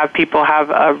need to have people have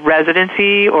a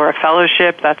residency or a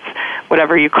fellowship, that's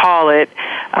whatever you call it,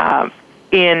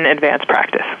 in advanced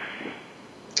practice.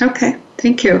 Okay,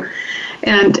 thank you.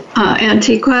 And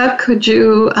Antiqua, could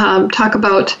you talk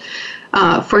about,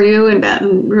 for you in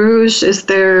Baton Rouge, is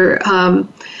there,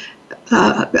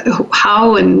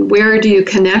 how and where do you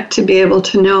connect to be able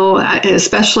to know,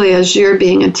 especially as you're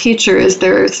being a teacher, is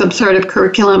there some sort of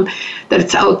curriculum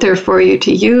that's out there for you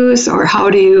to use, or how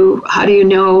do you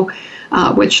know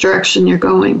which direction you're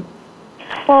going?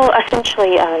 Well,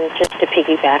 essentially, just to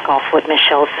piggyback off what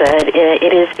Michelle said,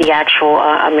 it is the actual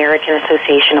American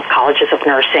Association of Colleges of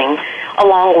Nursing,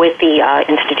 along with the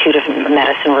Institute of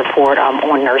Medicine report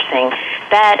on nursing,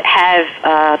 that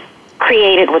have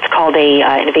created what's called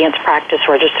an advanced practice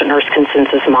registered nurse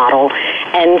consensus model.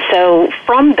 And so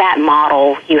from that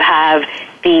model, you have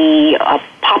the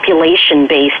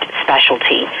population-based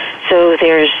specialty. So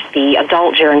there's the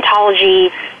adult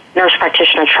gerontology nurse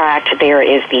practitioner tract, there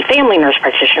is the family nurse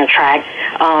practitioner tract.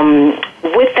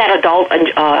 With that adult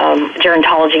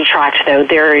gerontology tract, though,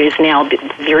 there is now,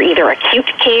 you're either acute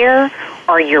care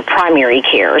or your primary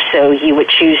care. So you would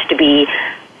choose to be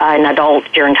an adult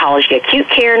gerontology acute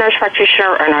care nurse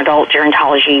practitioner or an adult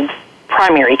gerontology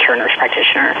primary care nurse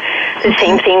practitioner. The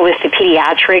same thing with the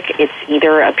pediatric. It's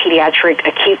either a pediatric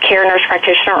acute care nurse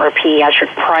practitioner or a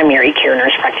pediatric primary care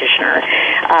nurse practitioner.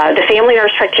 The family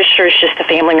nurse practitioner is just a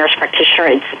family nurse practitioner.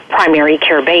 It's primary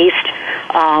care based.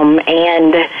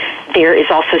 And there is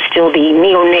also still the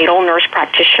neonatal nurse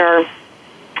practitioner.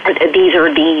 These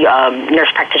are the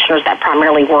nurse practitioners that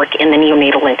primarily work in the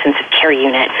neonatal intensive care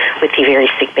unit with the very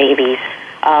sick babies.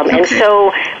 And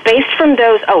so based from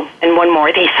those, and one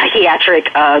more, the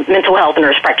psychiatric mental health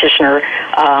nurse practitioner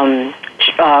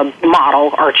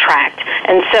model or tract.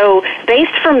 And so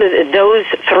based from those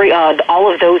three,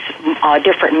 all of those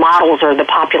different models or the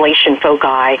population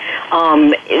foci,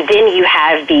 then you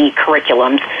have the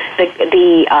curriculums.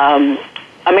 The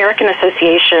American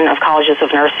Association of Colleges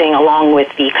of Nursing, along with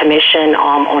the Commission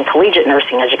on Collegiate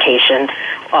Nursing Education,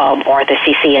 or the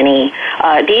CCNE,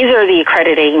 these are the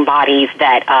accrediting bodies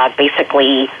that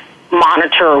basically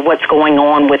monitor what's going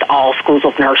on with all schools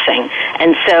of nursing.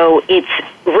 And so it's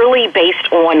really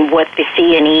based on what the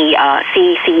CCNE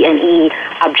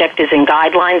objectives and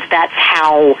guidelines. That's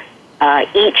how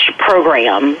each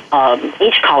program,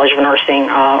 each college of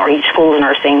nursing or each school of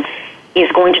nursing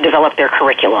is going to develop their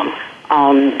curriculum.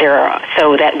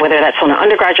 So that whether that's on an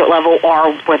undergraduate level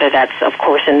or whether that's, of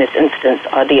course, in this instance,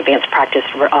 the advanced practice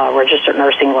registered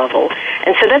nursing level.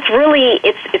 And so that's really,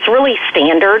 it's really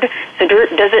standard. So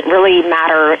it doesn't really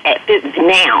matter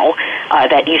now.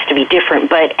 That used to be different.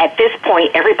 But at this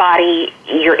point, everybody,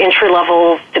 your entry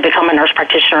level to become a nurse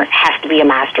practitioner has to be a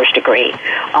master's degree.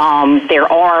 There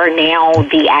are now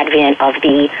the advent of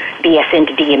the BSN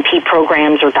to DNP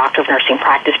programs or Doctor of Nursing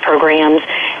Practice programs.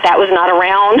 That was not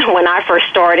around when I first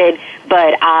started,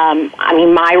 but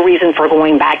my reason for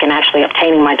going back and actually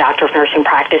obtaining my Doctor of Nursing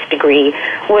Practice degree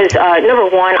was, number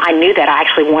one, I knew that I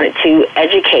actually wanted to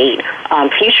educate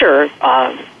future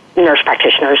nurse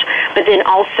practitioners, but then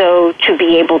also to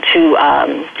be able to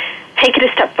take it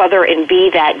a step further and be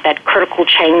that critical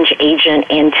change agent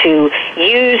and to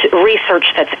use research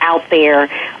that's out there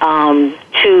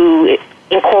to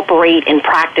incorporate in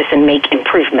practice and make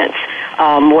improvements,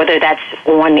 whether that's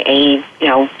on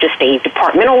just a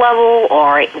departmental level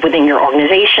or within your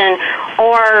organization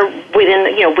or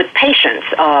within, with patients,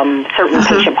 certain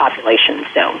patient populations.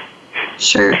 So,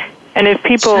 sure. And if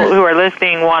people who are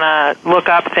listening want to look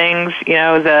up things,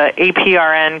 the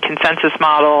APRN consensus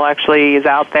model actually is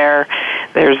out there.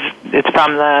 It's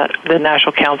from the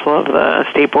National Council of the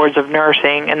State Boards of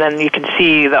Nursing, and then you can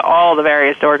see all the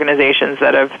various organizations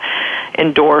that have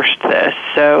endorsed this.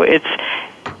 So it's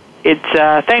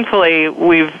thankfully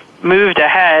we've moved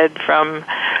ahead from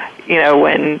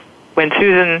when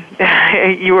Susan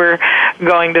you were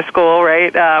going to school,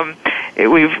 right?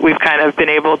 We've kind of been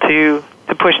able to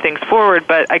push things forward,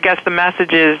 but I guess the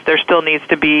message is there still needs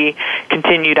to be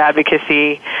continued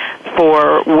advocacy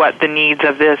for what the needs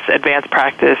of this advanced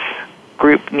practice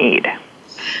group need.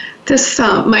 This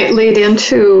might lead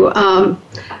into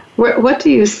what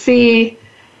do you see,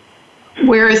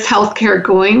 where is healthcare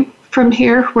going from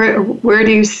here? Where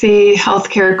do you see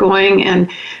healthcare going, and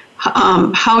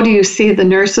how do you see the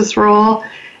nurse's role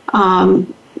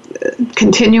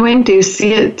continuing? Do you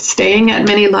see it staying at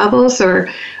many levels, or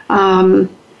I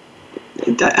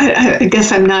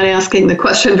guess I'm not asking the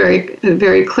question very,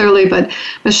 very clearly, but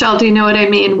Michelle, do you know what I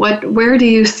mean? Where do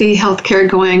you see healthcare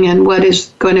going, and what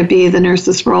is going to be the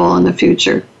nurse's role in the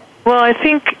future? Well, I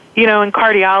think, in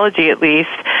cardiology at least,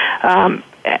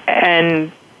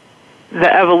 and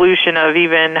the evolution of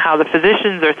even how the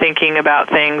physicians are thinking about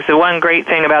things. The one great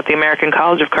thing about the American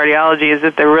College of Cardiology is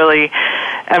that they're really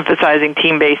emphasizing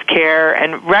team-based care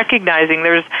and recognizing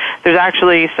there's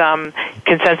actually some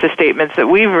consensus statements that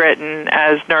we've written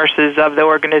as nurses of the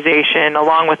organization,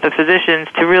 along with the physicians,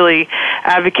 to really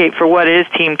advocate for what is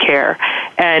team care.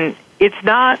 And it's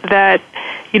not that,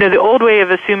 the old way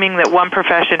of assuming that one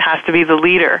profession has to be the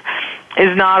leader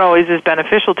is not always as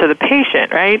beneficial to the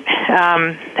patient, right?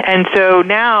 And so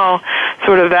now,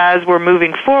 sort of as we're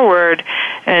moving forward,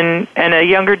 and a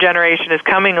younger generation is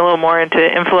coming a little more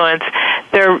into influence,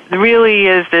 there really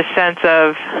is this sense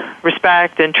of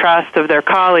respect and trust of their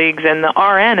colleagues. And the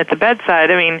RN at the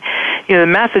bedside, I mean, the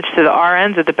message to the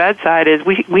RNs at the bedside is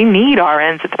we need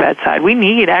RNs at the bedside. We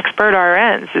need expert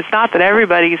RNs. It's not that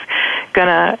everybody's going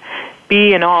to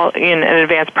be in an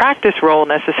advanced practice role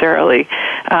necessarily.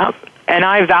 And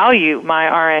I value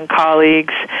my RN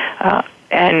colleagues,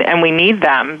 and we need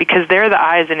them because they're the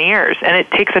eyes and ears, and it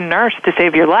takes a nurse to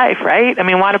save your life, right? I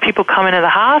mean, why do people come into the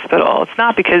hospital? It's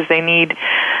not because they need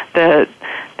the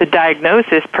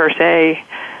diagnosis per se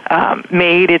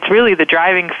made. It's really the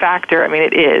driving factor. I mean,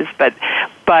 it is, but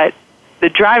the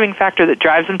driving factor that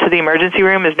drives them to the emergency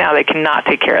room is now they cannot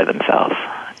take care of themselves.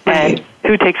 Right. And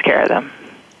who takes care of them?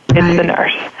 It's the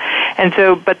nurse. And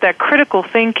so, but that critical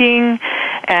thinking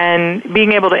and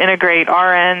being able to integrate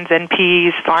RNs,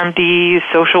 NPs, PharmDs,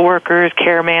 social workers,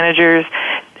 care managers,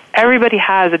 everybody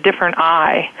has a different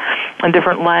eye, a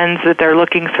different lens that they're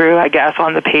looking through, I guess,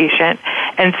 on the patient.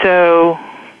 And so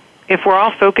if we're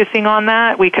all focusing on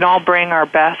that, we can all bring our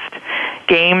best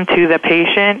game to the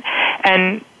patient,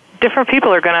 and different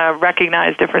people are going to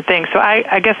recognize different things. So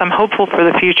I guess I'm hopeful for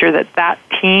the future that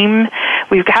team,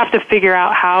 we have to figure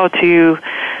out how to,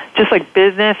 just like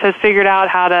business has figured out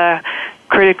how to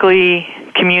critically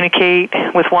communicate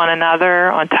with one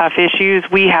another on tough issues,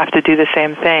 we have to do the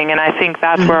same thing. And I think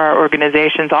that's where our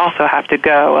organizations also have to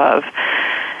go of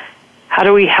how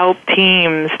do we help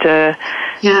teams to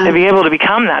be able to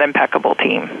become that impeccable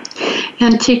team.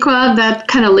 And Tikwa, that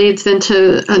kind of leads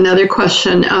into another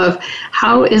question of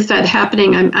how is that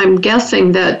happening? I'm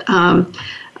guessing that,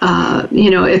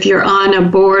 if you're on a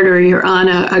board or you're on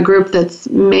a group that's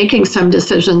making some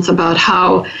decisions about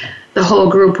how the whole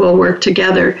group will work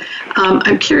together.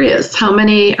 I'm curious, how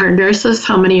many are nurses?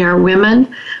 How many are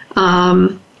women?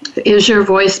 Is your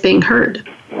voice being heard?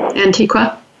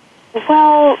 Antiqua?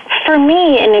 Well, for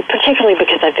me, and particularly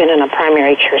because I've been in a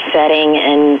primary care setting,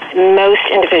 and most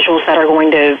individuals that are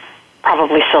going to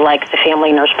probably select the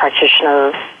family nurse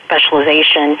practitioner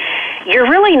specialization, you're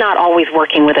really not always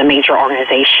working with a major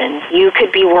organization. You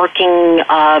could be working,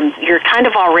 you're kind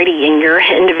of already in your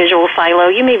individual silo.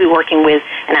 You may be working with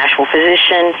an actual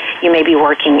physician. You may be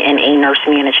working in a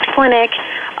nurse-managed clinic.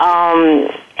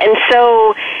 And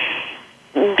so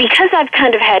because I've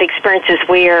kind of had experiences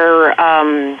where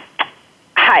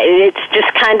it's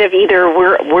just kind of either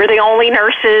we're the only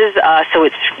nurses, so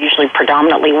it's usually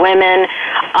predominantly women.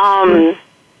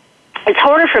 It's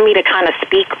harder for me to kind of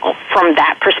speak from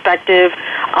that perspective.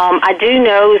 I do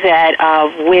know that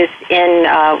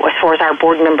as far as our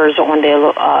board members on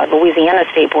the Louisiana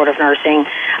State Board of Nursing,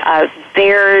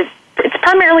 it's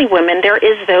primarily women. There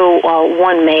is, though,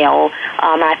 one male.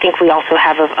 I think we also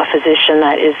have a physician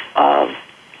that is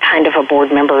kind of a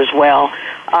board member as well.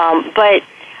 But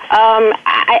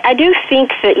I do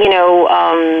think that,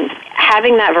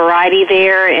 having that variety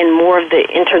there and more of the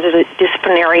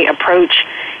interdisciplinary approach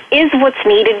is what's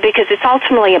needed, because it's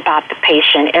ultimately about the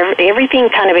patient. Everything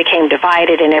kind of became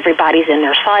divided and everybody's in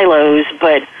their silos,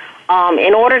 but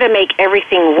in order to make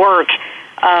everything work,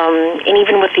 and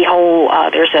even with the whole,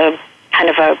 there's a kind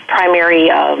of a primary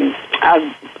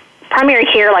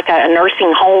care, like a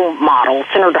nursing home model,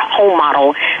 centered home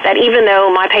model, that even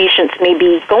though my patients may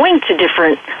be going to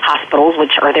different hospitals,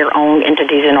 which are their own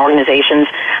entities and organizations,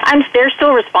 they're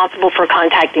still responsible for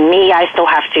contacting me. I still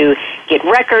have to get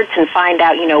records and find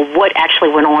out, what actually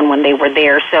went on when they were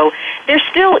there. So there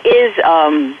still is,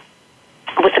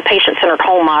 with the patient-centered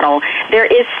home model,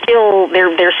 there's still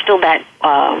that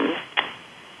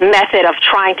method of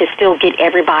trying to still get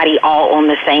everybody all on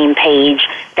the same page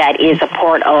that is a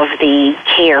part of the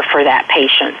care for that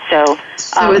patient. So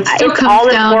it still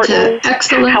comes down to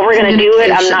excellent how we're going to do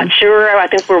it, I'm not sure. I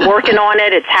think we're working on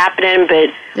it. It's happening, but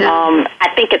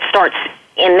I think it starts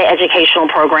in the educational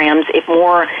programs. If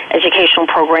more educational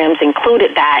programs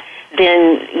included that,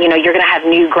 then you're going to have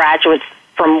new graduates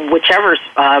from whichever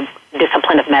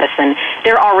discipline of medicine.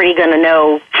 They're already going to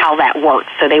know how that works,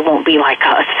 so they won't be like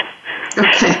us.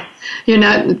 Okay.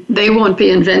 They won't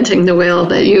be inventing the wheel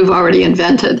that you've already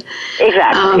invented.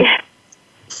 Exactly.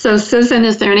 So, Susan,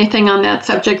 is there anything on that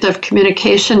subject of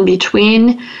communication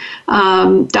between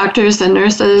doctors and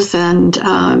nurses and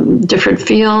different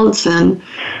fields and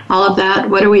all of that?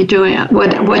 What are we doing?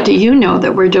 What do you know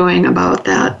that we're doing about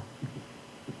that?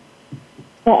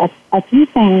 Well, a few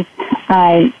things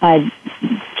I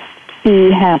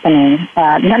see happening.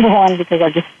 Number one, because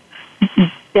I've just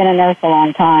been a nurse a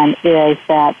long time, is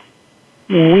that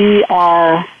we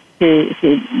are, to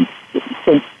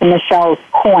Michelle's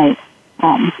point,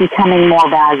 becoming more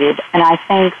valued. And I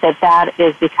think that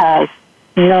is because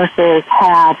nurses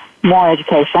have more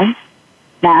education,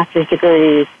 master's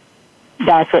degrees,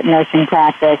 doctorate in nursing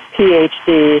practice,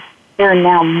 PhDs. There are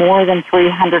now more than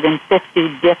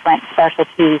 350 different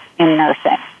specialties in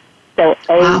nursing. So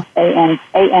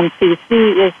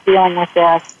ANCC is dealing with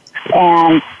this,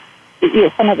 and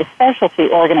some of the specialty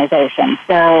organizations,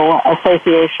 so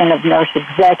Association of Nurse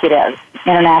Executives,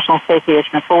 International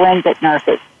Association of Forensic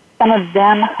Nurses, some of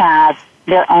them have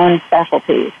their own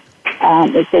specialties.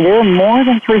 So there are more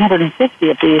than 350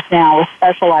 of these now with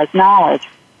specialized knowledge.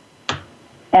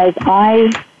 As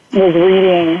I was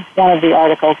reading one of the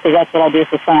articles, because that's what I do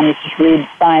for fun, is just read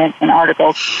science and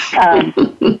articles.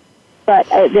 But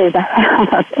there's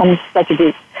I'm such a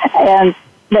geek. And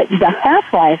the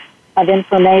half-life of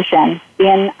information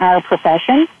in our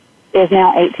profession is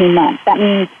now 18 months. That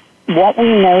means what we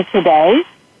know today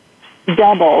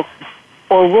doubles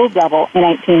or will double in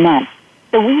 18 months.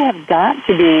 So we have got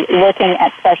to be looking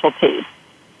at specialties,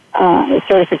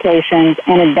 certifications,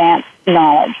 and advanced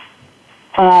knowledge.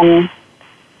 I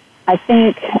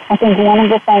think one of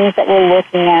the things that we're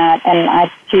looking at, and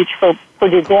I teach for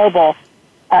Purdue Global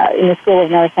in the School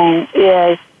of Nursing,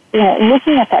 is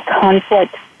looking at that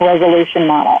conflict resolution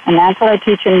model, and that's what I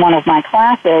teach in one of my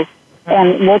classes,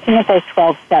 and looking at those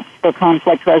 12 steps for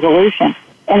conflict resolution.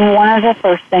 And one of the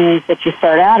first things that you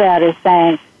start out at is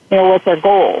saying, what's our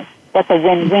goal? What's a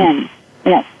win-win?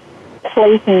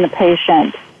 Placing the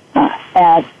patient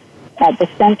at the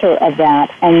center of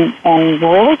that, and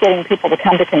really getting people to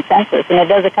come to consensus. And it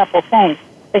does a couple of things.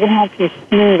 It can help you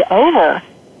smooth over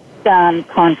some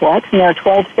conflicts, and there are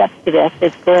 12 steps to this.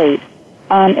 It's great.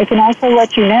 It can also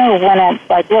let you know when it's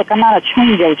like, look, I'm not a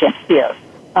change agent here.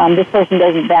 This person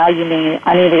doesn't value me.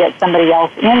 I need to get somebody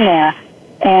else in there.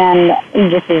 And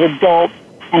just as adults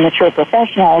and mature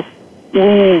professionals, we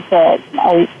need to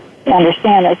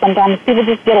understand that sometimes people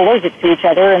just get allergic to each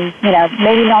other and,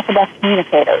 maybe not the best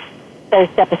communicators. So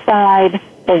step aside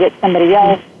or get somebody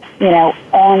else,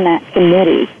 on that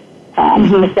committee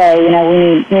to say,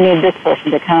 we need this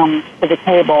person to come to the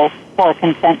table for a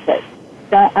consensus.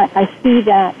 So I see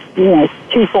that,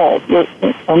 twofold.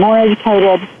 We're more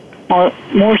educated,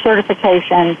 more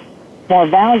certifications, more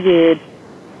valued,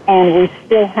 and we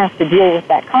still have to deal with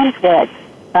that conflict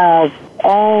of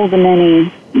all the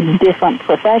many different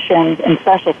professions and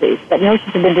specialties. But nurses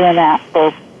have been doing that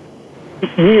for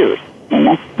years,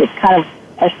 and it's kind of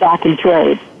a stock in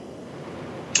trade.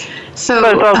 So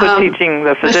it's also teaching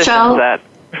the physicians Michelle, that.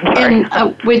 And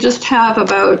we just have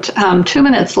about 2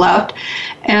 minutes left.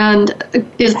 And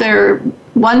is there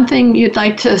one thing you'd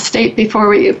like to state before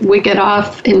we get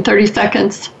off in 30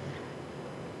 seconds?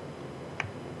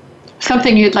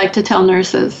 Something you'd like to tell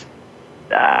nurses?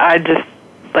 I'd just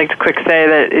like to quick say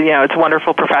that, it's a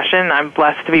wonderful profession. I'm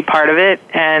blessed to be part of it.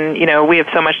 And, we have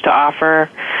so much to offer.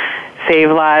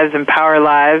 Save lives, empower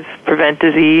lives, prevent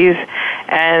disease.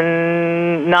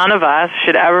 And none of us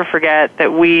should ever forget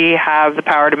that we have the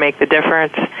power to make the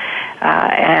difference.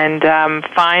 And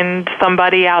find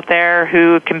somebody out there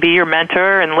who can be your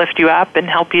mentor and lift you up and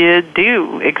help you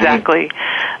do exactly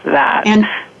that. And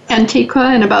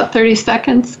Antiqua, in about 30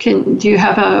 seconds, do you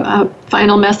have a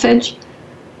final message?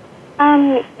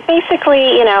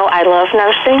 Basically, I love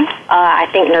nursing. I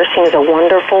think nursing is a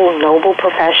wonderful, noble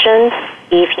profession.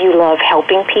 If you love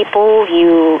helping people,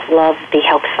 you love the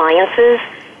health sciences,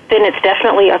 then it's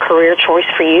definitely a career choice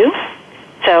for you.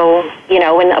 So,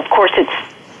 and of course it's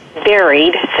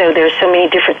varied, so there's so many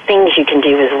different things you can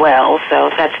do as well. So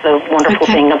that's the wonderful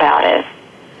thing about it.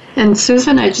 And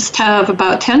Susan, I just have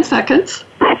about 10 seconds.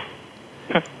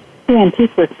 To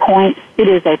Antiqua's point, it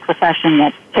is a profession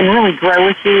that can really grow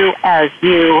with you as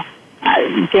you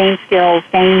gain skills,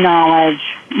 gain knowledge,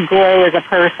 grow as a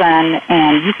person,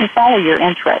 and you can follow your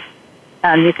interests.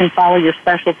 You can follow your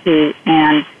specialty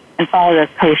and follow those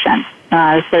patients.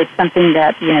 So it's something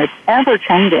that, it's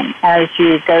ever-changing as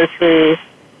you go through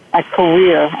a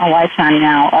career, a lifetime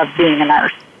now of being a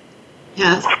nurse.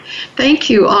 Yes. Thank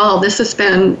you all. This has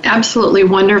been absolutely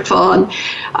wonderful.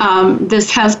 And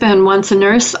this has been Once a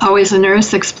Nurse, Always a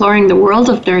Nurse, exploring the world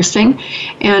of nursing.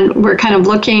 And we're kind of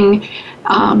looking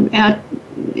at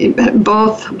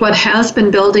both what has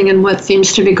been building and what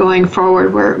seems to be going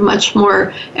forward. We're much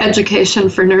more education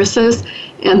for nurses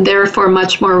and therefore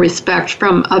much more respect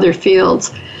from other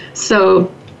fields.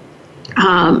 So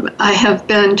I have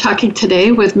been talking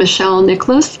today with Michelle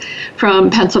Nicholas from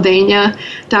Pennsylvania,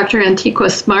 Dr. Antiqua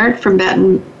Smart from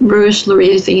Baton Rouge,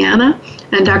 Louisiana,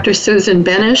 and Dr. Susan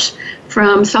Benish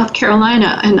from South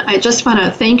Carolina. And I just want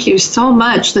to thank you so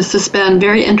much. This has been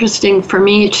very interesting for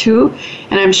me too,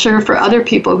 and I'm sure for other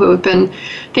people who have been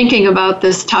thinking about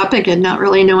this topic and not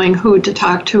really knowing who to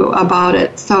talk to about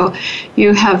it. So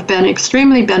you have been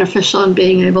extremely beneficial in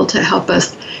being able to help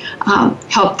us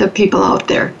help the people out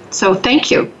there. So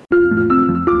thank you.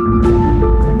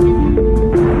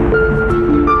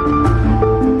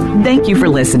 Thank you for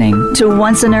listening to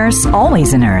Once a Nurse,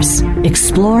 Always a Nurse,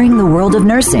 exploring the world of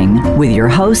nursing with your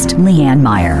host, Leanne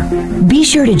Meyer. Be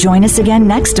sure to join us again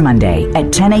next Monday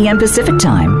at 10 a.m. Pacific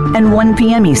Time and 1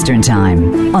 p.m. Eastern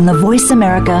Time on the Voice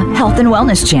America Health and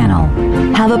Wellness Channel.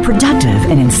 Have a productive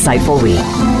and insightful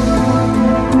week.